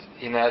way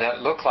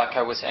that looked like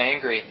I was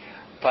angry.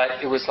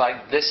 But it was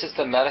like, this is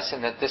the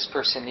medicine that this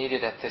person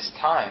needed at this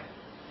time.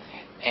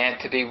 And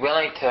to be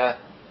willing to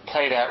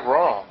play that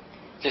role.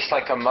 Just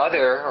like a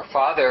mother or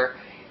father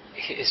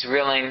is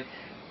willing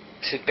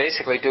to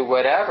basically do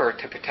whatever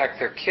to protect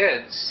their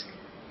kids,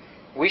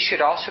 we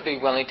should also be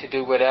willing to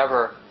do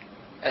whatever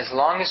as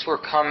long as we're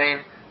coming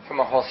from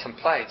a wholesome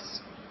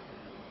place.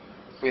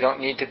 We don't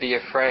need to be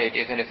afraid,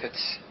 even if it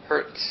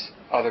hurts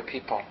other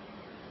people.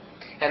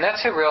 And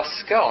that's a real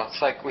skill.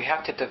 It's like we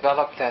have to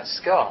develop that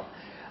skill.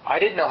 I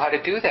didn't know how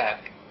to do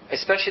that,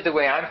 especially the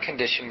way I'm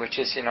conditioned, which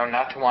is,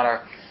 not to want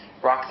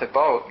to rock the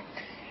boat.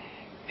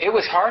 It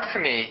was hard for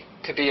me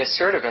to be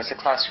assertive as a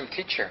classroom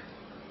teacher,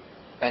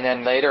 and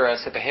then later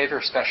as a behavior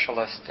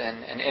specialist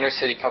in an inner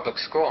city public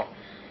school.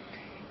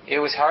 It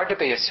was hard to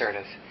be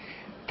assertive.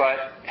 But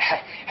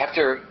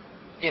after,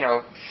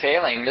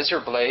 failing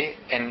miserably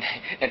and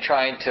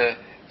trying to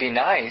be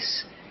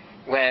nice,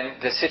 when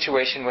the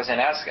situation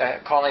wasn't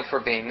calling for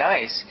being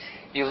nice,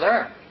 you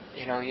learn.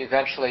 You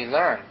eventually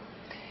learn.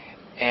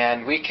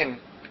 And we can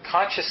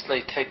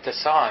consciously take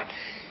this on.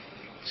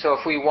 So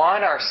if we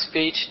want our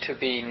speech to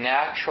be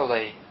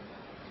naturally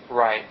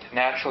right,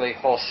 naturally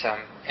wholesome,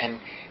 and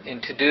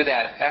to do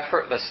that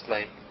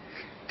effortlessly,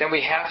 then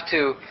we have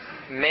to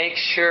make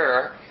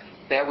sure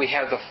that we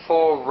have the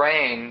full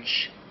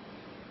range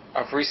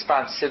of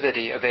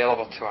responsivity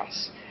available to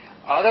us.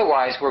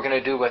 Otherwise, we're going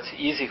to do what's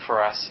easy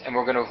for us, and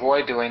we're going to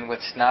avoid doing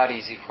what's not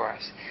easy for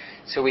us.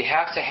 So we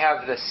have to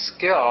have the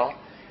skill,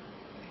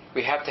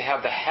 we have to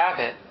have the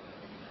habit,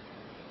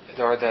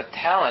 or the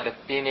talent of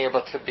being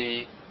able to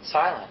be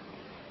silent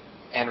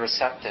and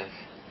receptive.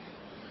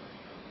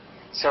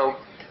 So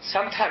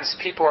sometimes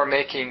people are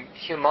making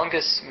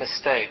humongous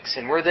mistakes,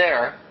 and we're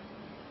there,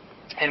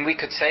 and we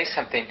could say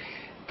something,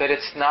 but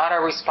it's not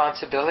our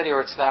responsibility or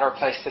it's not our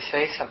place to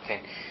say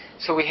something.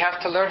 So we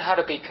have to learn how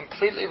to be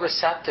completely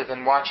receptive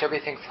and watch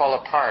everything fall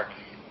apart,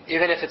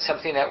 even if it's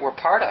something that we're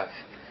part of.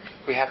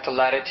 We have to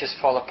let it just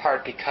fall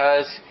apart,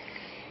 because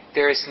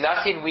there is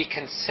nothing we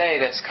can say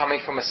that's coming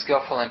from a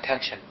skillful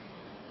intention.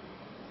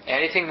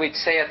 Anything we'd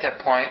say at that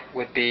point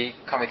would be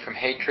coming from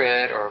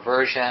hatred or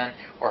aversion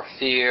or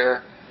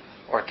fear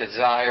or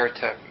desire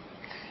to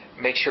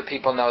make sure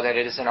people know that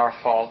it isn't our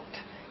fault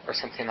or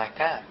something like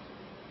that.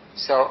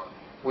 So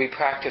we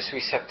practice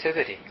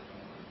receptivity.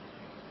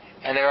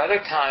 And there are other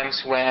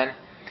times when,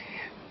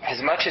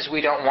 as much as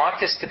we don't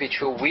want this to be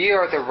true, we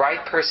are the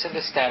right person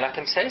to stand up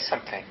and say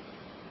something.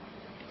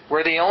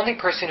 We're the only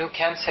person who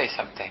can say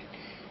something.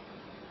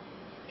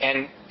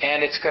 And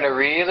it's going to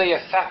really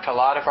affect a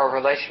lot of our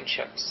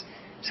relationships.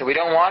 So we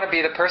don't want to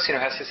be the person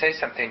who has to say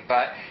something,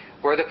 but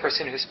we're the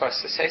person who's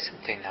supposed to say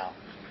something now.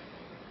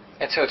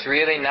 And so it's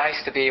really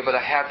nice to be able to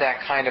have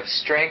that kind of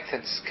strength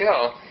and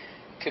skill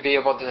to be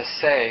able to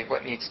say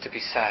what needs to be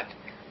said.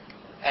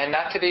 And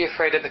not to be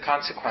afraid of the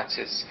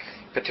consequences,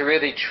 but to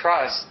really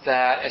trust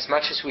that as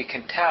much as we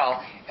can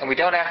tell, and we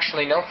don't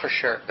actually know for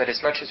sure, but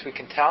as much as we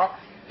can tell,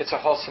 it's a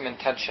wholesome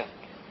intention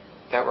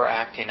that we're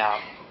acting out.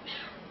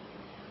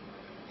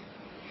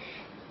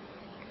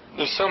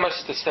 There's so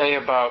much to say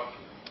about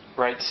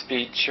right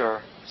speech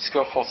or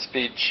skillful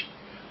speech,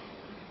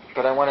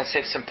 but I want to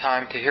save some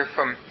time to hear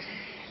from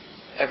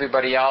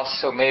everybody else.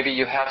 So maybe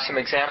you have some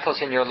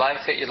examples in your life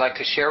that you'd like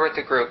to share with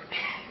the group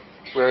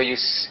where you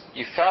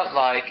felt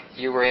like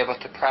you were able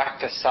to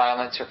practice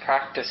silence or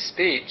practice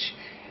speech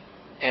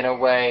in a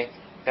way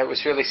that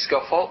was really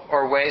skillful,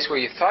 or ways where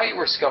you thought you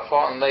were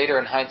skillful and later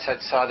in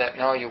hindsight saw that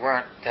no, you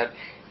weren't, that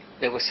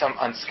there was some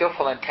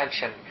unskillful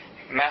intention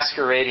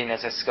masquerading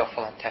as a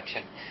skillful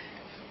intention.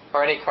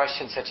 Or any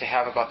questions that you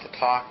have about the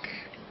talk?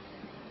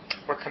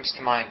 What comes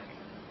to mind?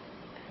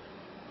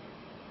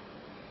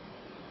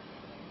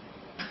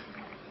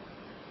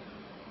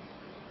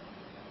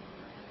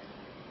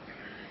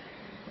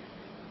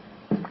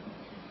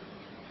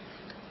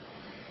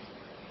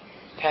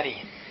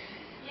 Patty.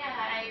 Yeah,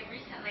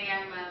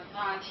 I'm a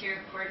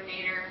volunteer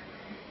coordinator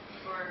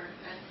for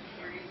an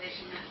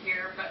organization not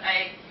here, but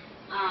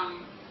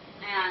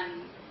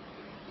and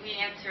we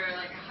answer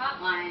like a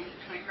hotline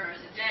 24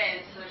 hours a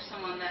day. And so there's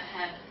someone that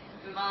had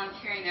been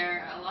volunteering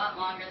there a lot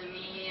longer than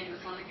me and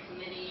was on the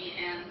committee,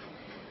 and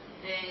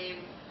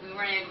we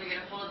weren't able to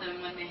get a hold of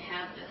them when they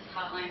had this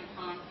hotline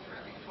phone for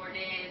like 4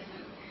 days,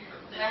 and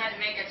so I had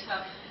to make a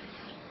tough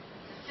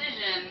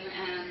decision,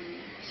 and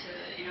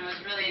I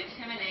was really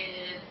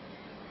intimidated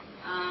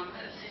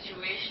by the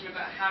situation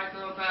about how to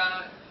go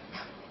about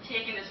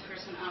taking this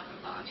person off of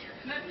volunteer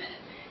commitment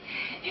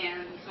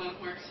and someone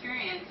with more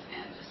experience,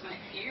 and just my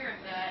fear of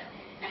that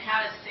and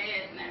how to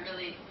say it. And I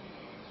really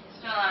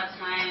spent a lot of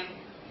time,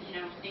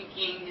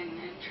 thinking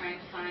and trying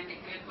to find a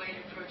good way to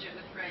approach it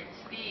with right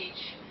speech.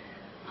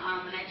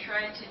 And I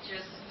tried to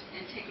just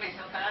take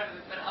myself out of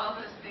it, but all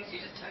those things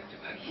you just talked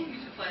about came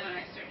into play when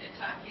I started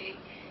talking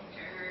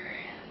to her,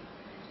 and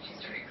she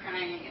started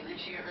crying, and then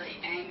she got really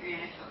angry,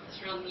 and I felt this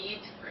real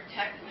need to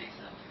protect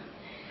myself.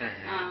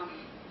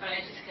 But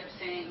I just kept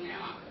saying,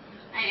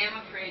 I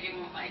am afraid you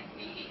won't like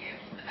me if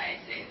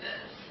I say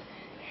this,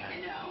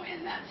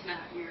 and that's not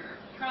your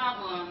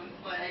problem,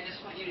 but I just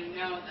want you to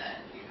know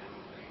that,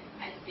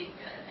 I think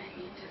that I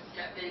need to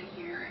step in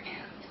here,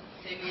 and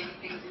say many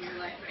things in your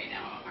life right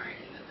now aren't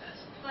in the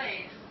best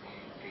place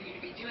for you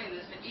to be doing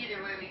this, but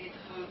either way we need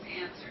the phones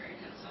answered,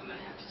 and so I'm going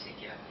to have to take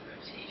you off the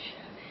rotation.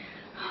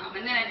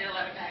 And then I did a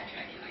lot of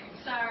backtracking, like,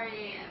 I'm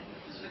sorry, and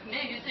this was a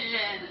committee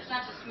decision, it's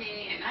not just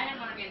me, and I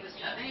didn't want to be in this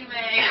job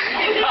anyway.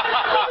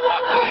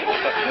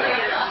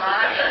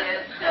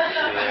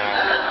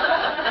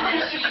 And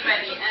then she, by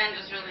the end,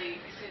 was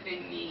really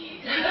soothing me.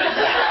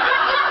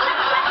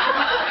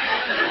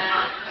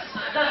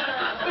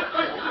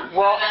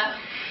 Well,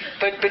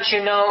 but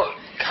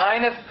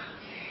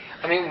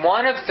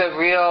one of the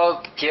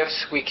real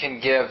gifts we can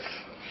give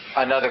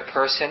another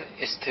person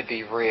is to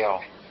be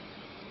real.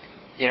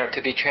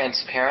 To be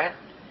transparent,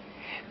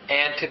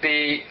 and to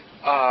be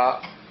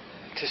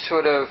to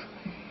sort of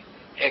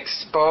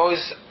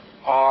expose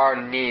our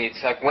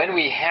needs. Like when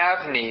we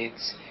have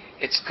needs,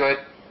 it's good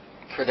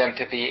for them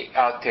to be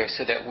out there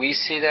so that we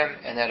see them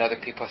and that other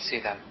people see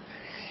them,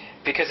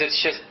 because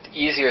it's just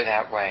easier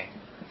that way.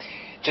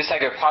 Just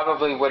like it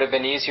probably would have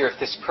been easier if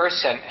this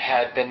person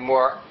had been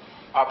more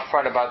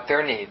upfront about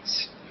their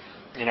needs.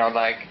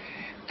 Like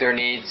their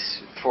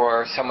needs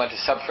for someone to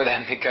sub for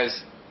them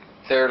because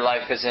their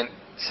life isn't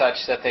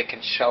such that they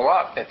can show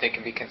up, that they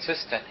can be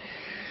consistent.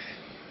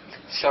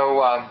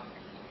 So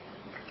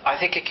I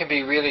think it can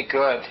be really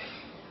good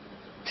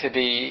to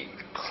be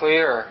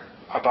clear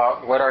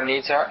about what our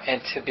needs are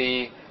and to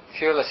be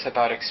fearless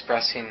about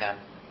expressing them,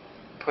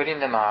 putting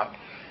them out.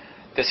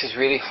 This is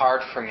really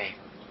hard for me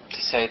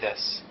to say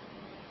this.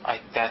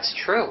 That's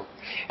true.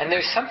 And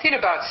there's something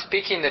about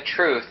speaking the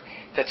truth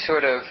that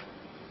sort of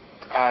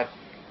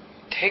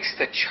takes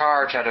the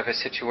charge out of a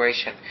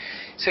situation.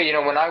 So,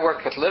 when I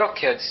worked with little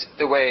kids,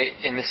 the way,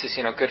 and this is,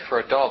 good for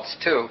adults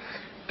too,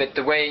 but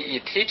the way you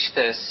teach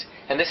this,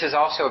 and this is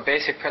also a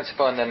basic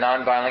principle in the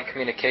nonviolent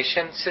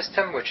communication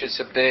system, which is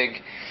a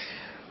big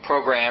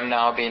program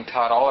now being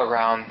taught all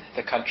around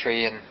the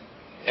country and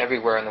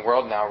everywhere in the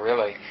world now,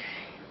 really,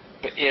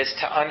 but is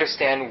to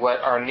understand what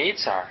our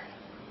needs are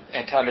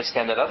and to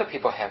understand that other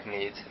people have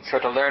needs. So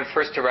to learn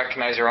first to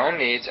recognize our own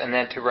needs and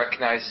then to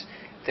recognize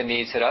the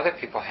needs that other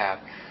people have.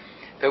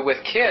 But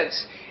with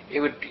kids, it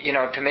would,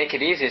 to make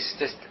it easy, it's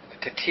just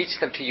to teach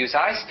them to use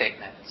I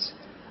statements.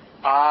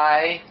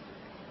 I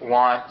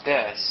want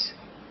this.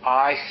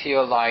 I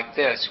feel like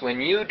this.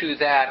 When you do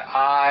that,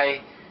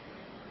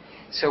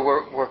 So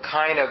we're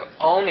kind of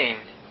owning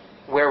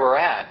where we're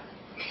at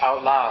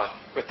out loud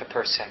with the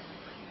person.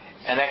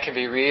 And that can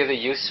be really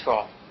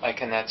useful,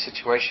 like in that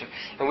situation.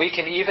 And we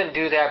can even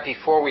do that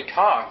before we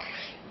talk.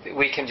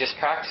 We can just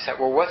practice that.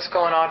 Well, what's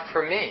going on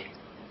for me?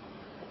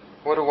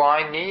 What do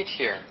I need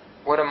here?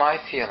 What am I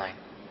feeling?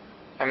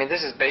 I mean,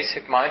 this is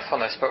basic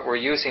mindfulness, but we're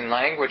using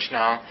language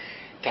now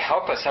to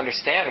help us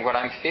understand what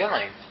I'm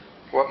feeling,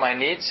 what my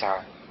needs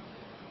are,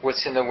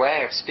 what's in the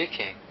way of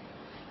speaking.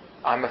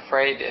 I'm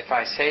afraid if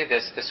I say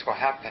this, this will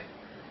happen.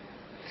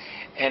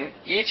 And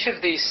each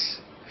of these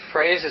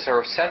phrases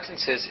or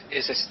sentences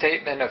is a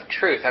statement of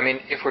truth. I mean,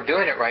 if we're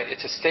doing it right,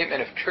 it's a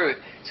statement of truth,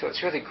 so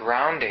it's really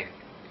grounding.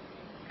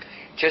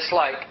 Just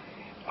like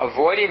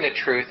avoiding the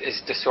truth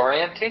is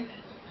disorienting,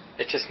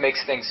 it just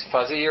makes things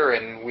fuzzier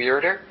and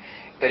weirder.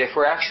 But if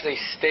we're actually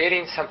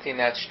stating something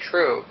that's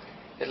true,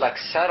 it like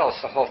settles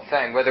the whole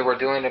thing. Whether we're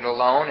doing it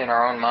alone in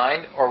our own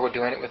mind or we're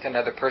doing it with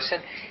another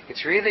person,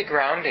 it's really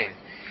grounding.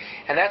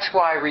 And that's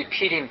why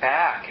repeating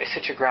back is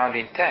such a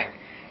grounding thing.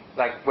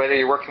 Like whether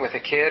you're working with a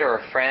kid or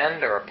a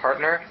friend or a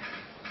partner.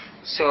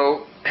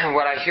 So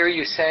what I hear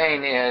you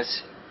saying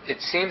is, it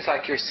seems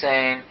like you're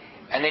saying,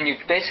 and then you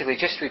basically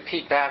just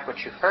repeat back what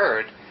you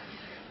heard,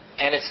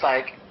 and it's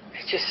like,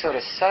 it just sort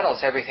of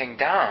settles everything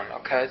down,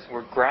 because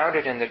we're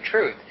grounded in the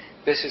truth.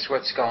 This is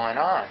what's going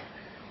on.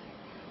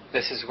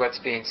 This is what's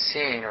being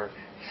seen or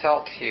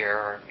felt here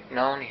or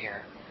known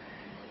here.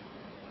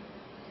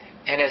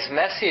 And as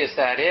messy as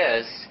that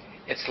is,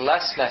 it's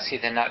less messy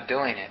than not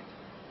doing it.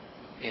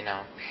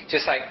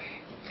 Just like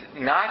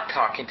not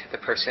talking to the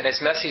person, as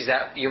messy as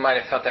that you might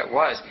have felt that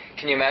was,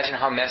 can you imagine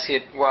how messy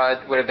it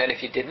would have been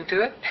if you didn't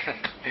do it?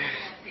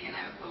 Messy, and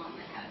I would go on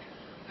the head.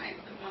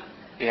 The one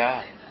that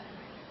Yeah. say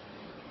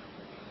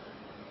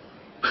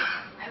that.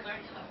 I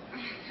learned how.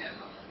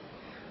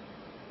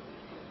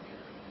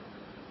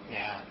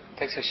 Yeah.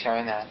 Thanks for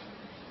sharing that.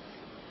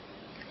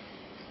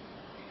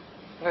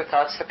 What are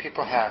thoughts that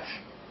people have?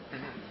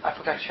 Mm-hmm. I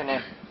forgot your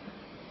name.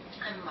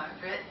 I'm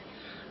Margaret,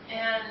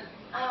 and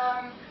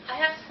I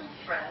have some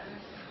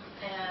friends,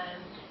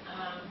 and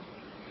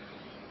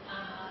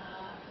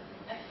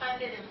I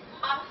find it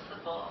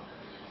impossible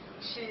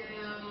to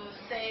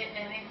say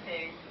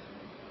anything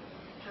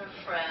to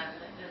a friend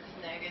that's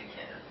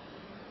negative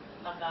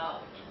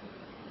about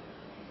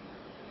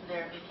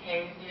their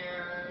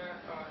behavior,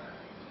 or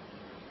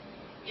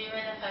even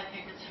if I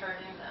think it's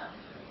hurting them.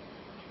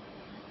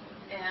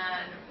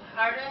 And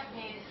part of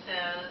me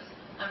says,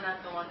 I'm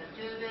not the one to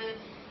do this.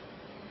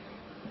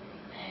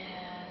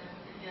 And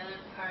the other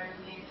part of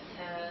me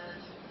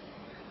says,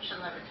 she'll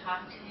never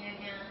talk to me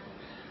again.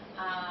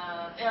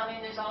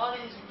 There's all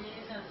these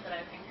reasons that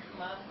I can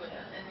come up with,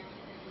 and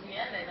in the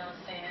end, I don't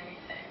say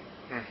anything.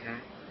 Mm-hmm.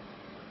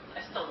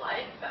 I still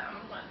like them,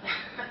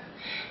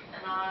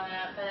 and all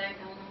that, but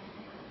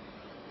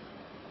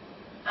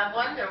I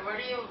wonder,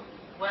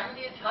 when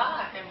do you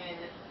talk?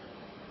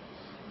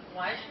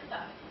 Why should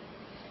I?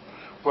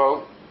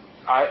 Well,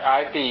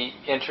 I'd be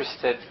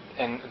interested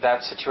in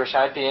that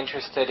situation. I'd be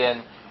interested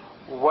in,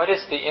 what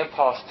is the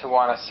impulse to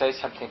want to say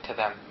something to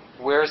them?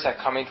 Where is that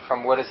coming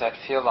from? What does that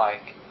feel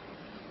like?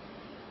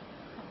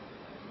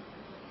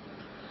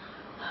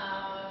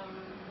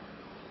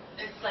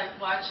 It's like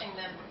watching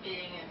them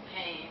being in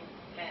pain,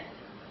 and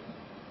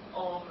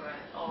over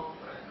and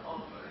over and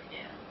over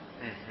again.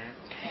 Mm-hmm.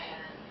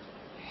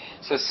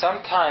 So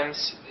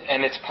sometimes,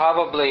 and it's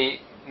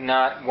probably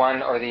not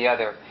one or the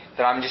other,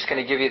 but I'm just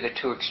going to give you the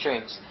two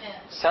extremes. Yeah.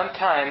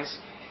 Sometimes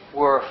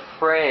we're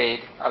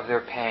afraid of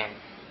their pain.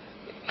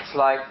 It's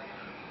like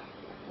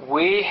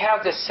we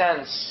have the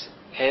sense,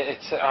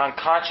 it's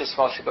unconscious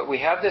mostly, but we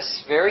have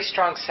this very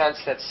strong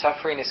sense that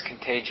suffering is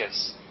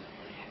contagious.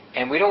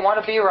 And we don't want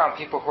to be around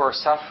people who are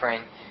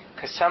suffering,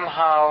 because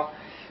somehow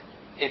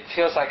it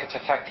feels like it's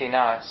affecting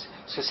us.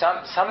 So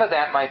some of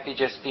that might be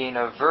just being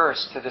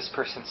averse to this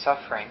person's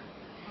suffering.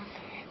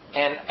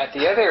 And at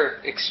the other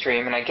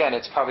extreme, and again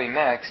it's probably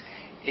mixed,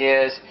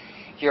 is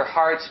your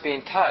heart's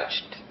being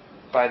touched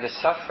by the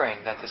suffering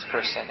that this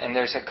person, and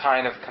there's a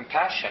kind of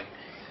compassion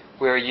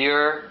where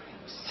you're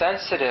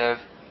sensitive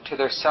to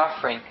their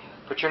suffering,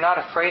 but you're not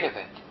afraid of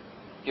it.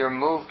 You're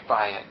moved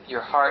by it.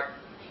 Your heart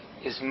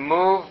is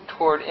moved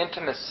toward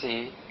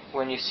intimacy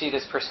when you see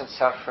this person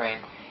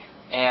suffering.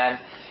 And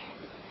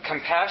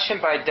compassion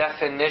by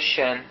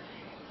definition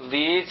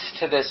leads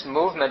to this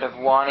movement of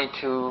wanting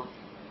to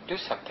do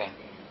something.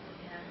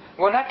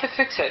 Well, not to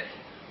fix it,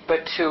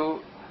 but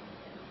to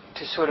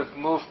sort of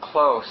move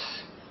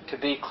close, to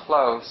be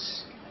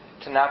close,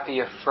 to not be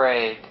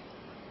afraid.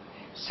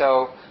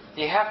 So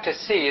you have to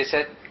see, is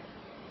that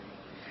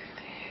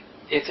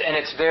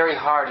it's very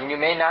hard, and you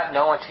may not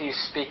know until you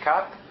speak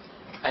up,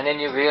 and then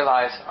you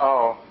realize,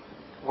 oh,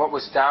 what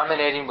was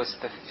dominating was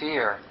the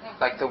fear,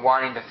 like the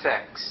wanting to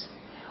fix,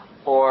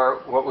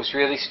 or what was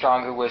really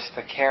stronger was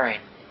the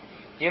caring.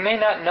 You may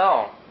not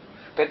know,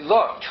 but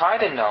look, try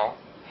to know,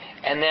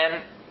 and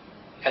then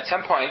at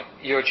some point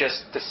you'll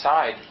just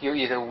decide. You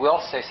either will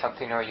say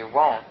something or you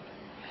won't.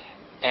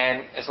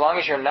 And as long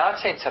as you're not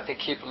saying something,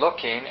 keep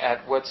looking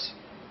at what's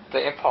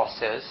the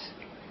impulse is.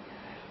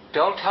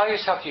 Don't tell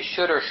yourself you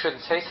should or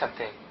shouldn't say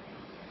something,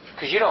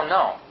 because you don't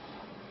know.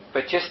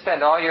 But just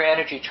spend all your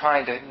energy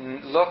trying to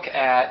look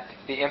at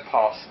the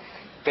impulse.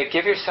 But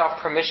give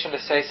yourself permission to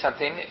say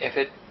something if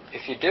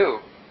you do.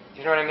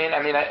 You know what I mean?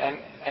 I mean,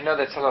 I know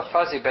that's a little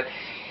fuzzy, but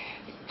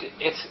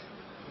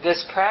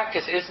this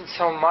practice isn't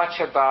so much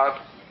about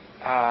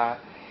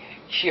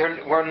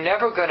we're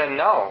never going to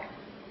know.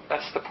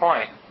 That's the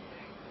point.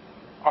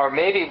 Or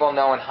maybe we'll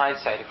know in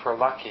hindsight if we're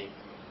lucky.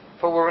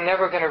 But we're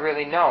never going to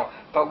really know.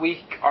 But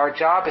our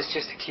job is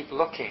just to keep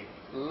looking.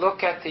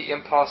 Look at the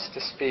impulse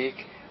to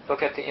speak.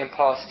 Look at the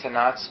impulse to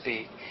not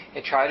speak.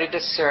 And try to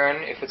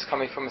discern if it's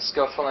coming from a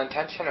skillful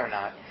intention or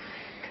not.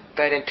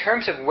 But in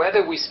terms of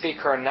whether we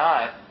speak or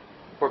not,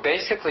 we're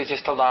basically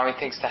just allowing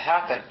things to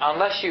happen.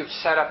 Unless you've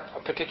set up a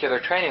particular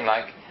training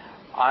like,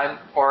 I'm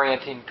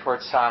orienting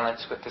towards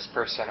silence with this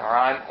person, or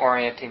I'm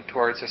orienting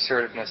towards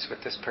assertiveness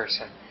with this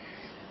person.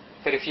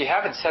 But if you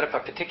haven't set up a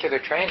particular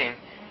training,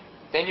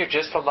 then you're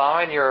just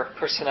allowing your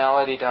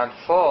personality to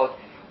unfold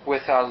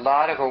with a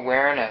lot of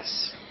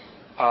awareness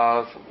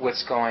of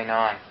what's going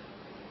on.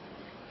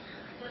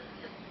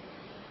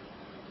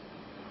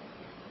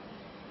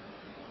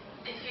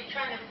 If you're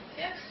trying to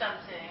fix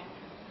something,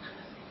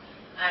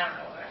 I don't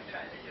know what I'm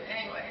trying to do.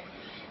 Anyway,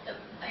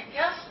 I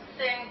guess the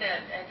thing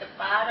that at the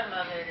bottom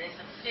of it is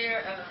a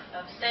fear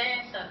of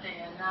saying something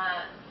and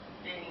not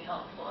being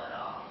helpful at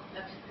all.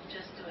 That's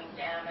just doing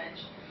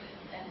damage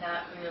and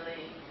not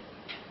really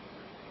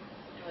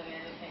doing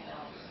anything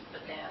else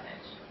but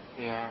damage.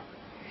 Yeah.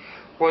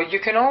 Well, you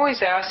can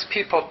always ask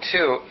people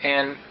too,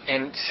 in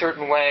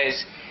certain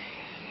ways.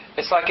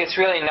 It's like it's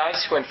really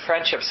nice when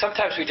friendship.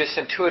 Sometimes we just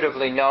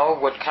intuitively know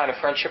what kind of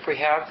friendship we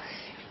have,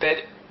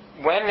 but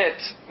when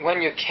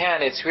you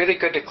can, it's really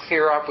good to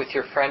clear up with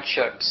your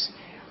friendships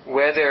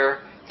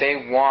whether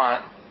they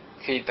want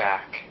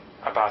feedback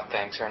about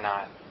things or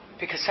not.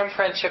 Because some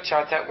friendships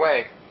aren't that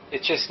way.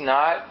 It's just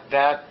not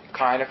that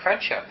kind of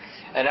friendship.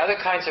 And other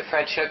kinds of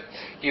friendship,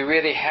 you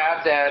really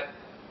have that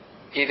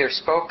either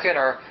spoken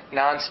or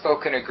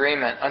unspoken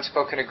agreement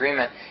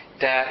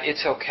that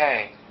it's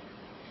okay.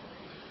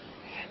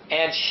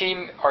 And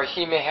she or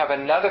he may have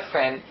another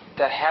friend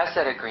that has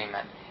that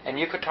agreement, and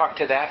you could talk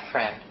to that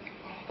friend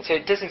and say,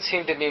 it doesn't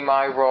seem to be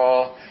my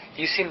role.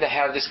 You seem to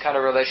have this kind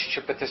of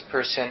relationship with this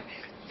person.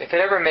 If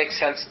it ever makes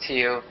sense to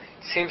you,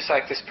 it seems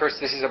like this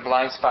is a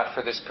blind spot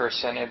for this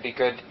person. It'd be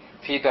good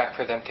feedback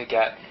for them to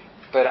get.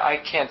 But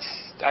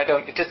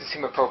it doesn't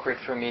seem appropriate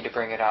for me to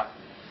bring it up.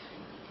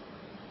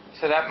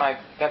 So that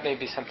may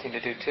be something to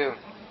do too.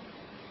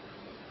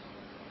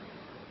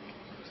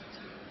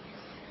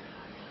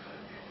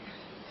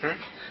 I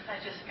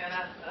just got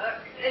out of the book.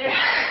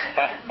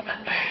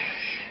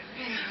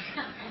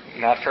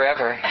 Not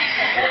forever.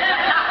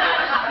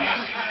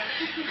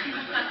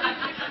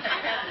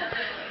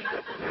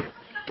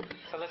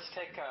 So let's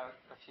take a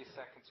few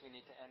seconds. We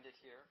need to end it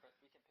here, but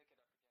we can pick it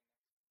up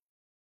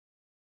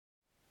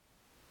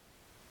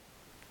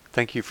again.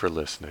 Thank you for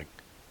listening.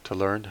 To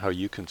learn how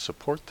you can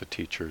support the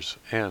teachers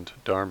and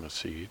Dharma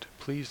Seed,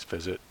 please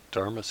visit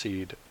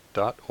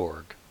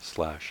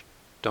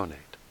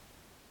dharmaseed.org/donate.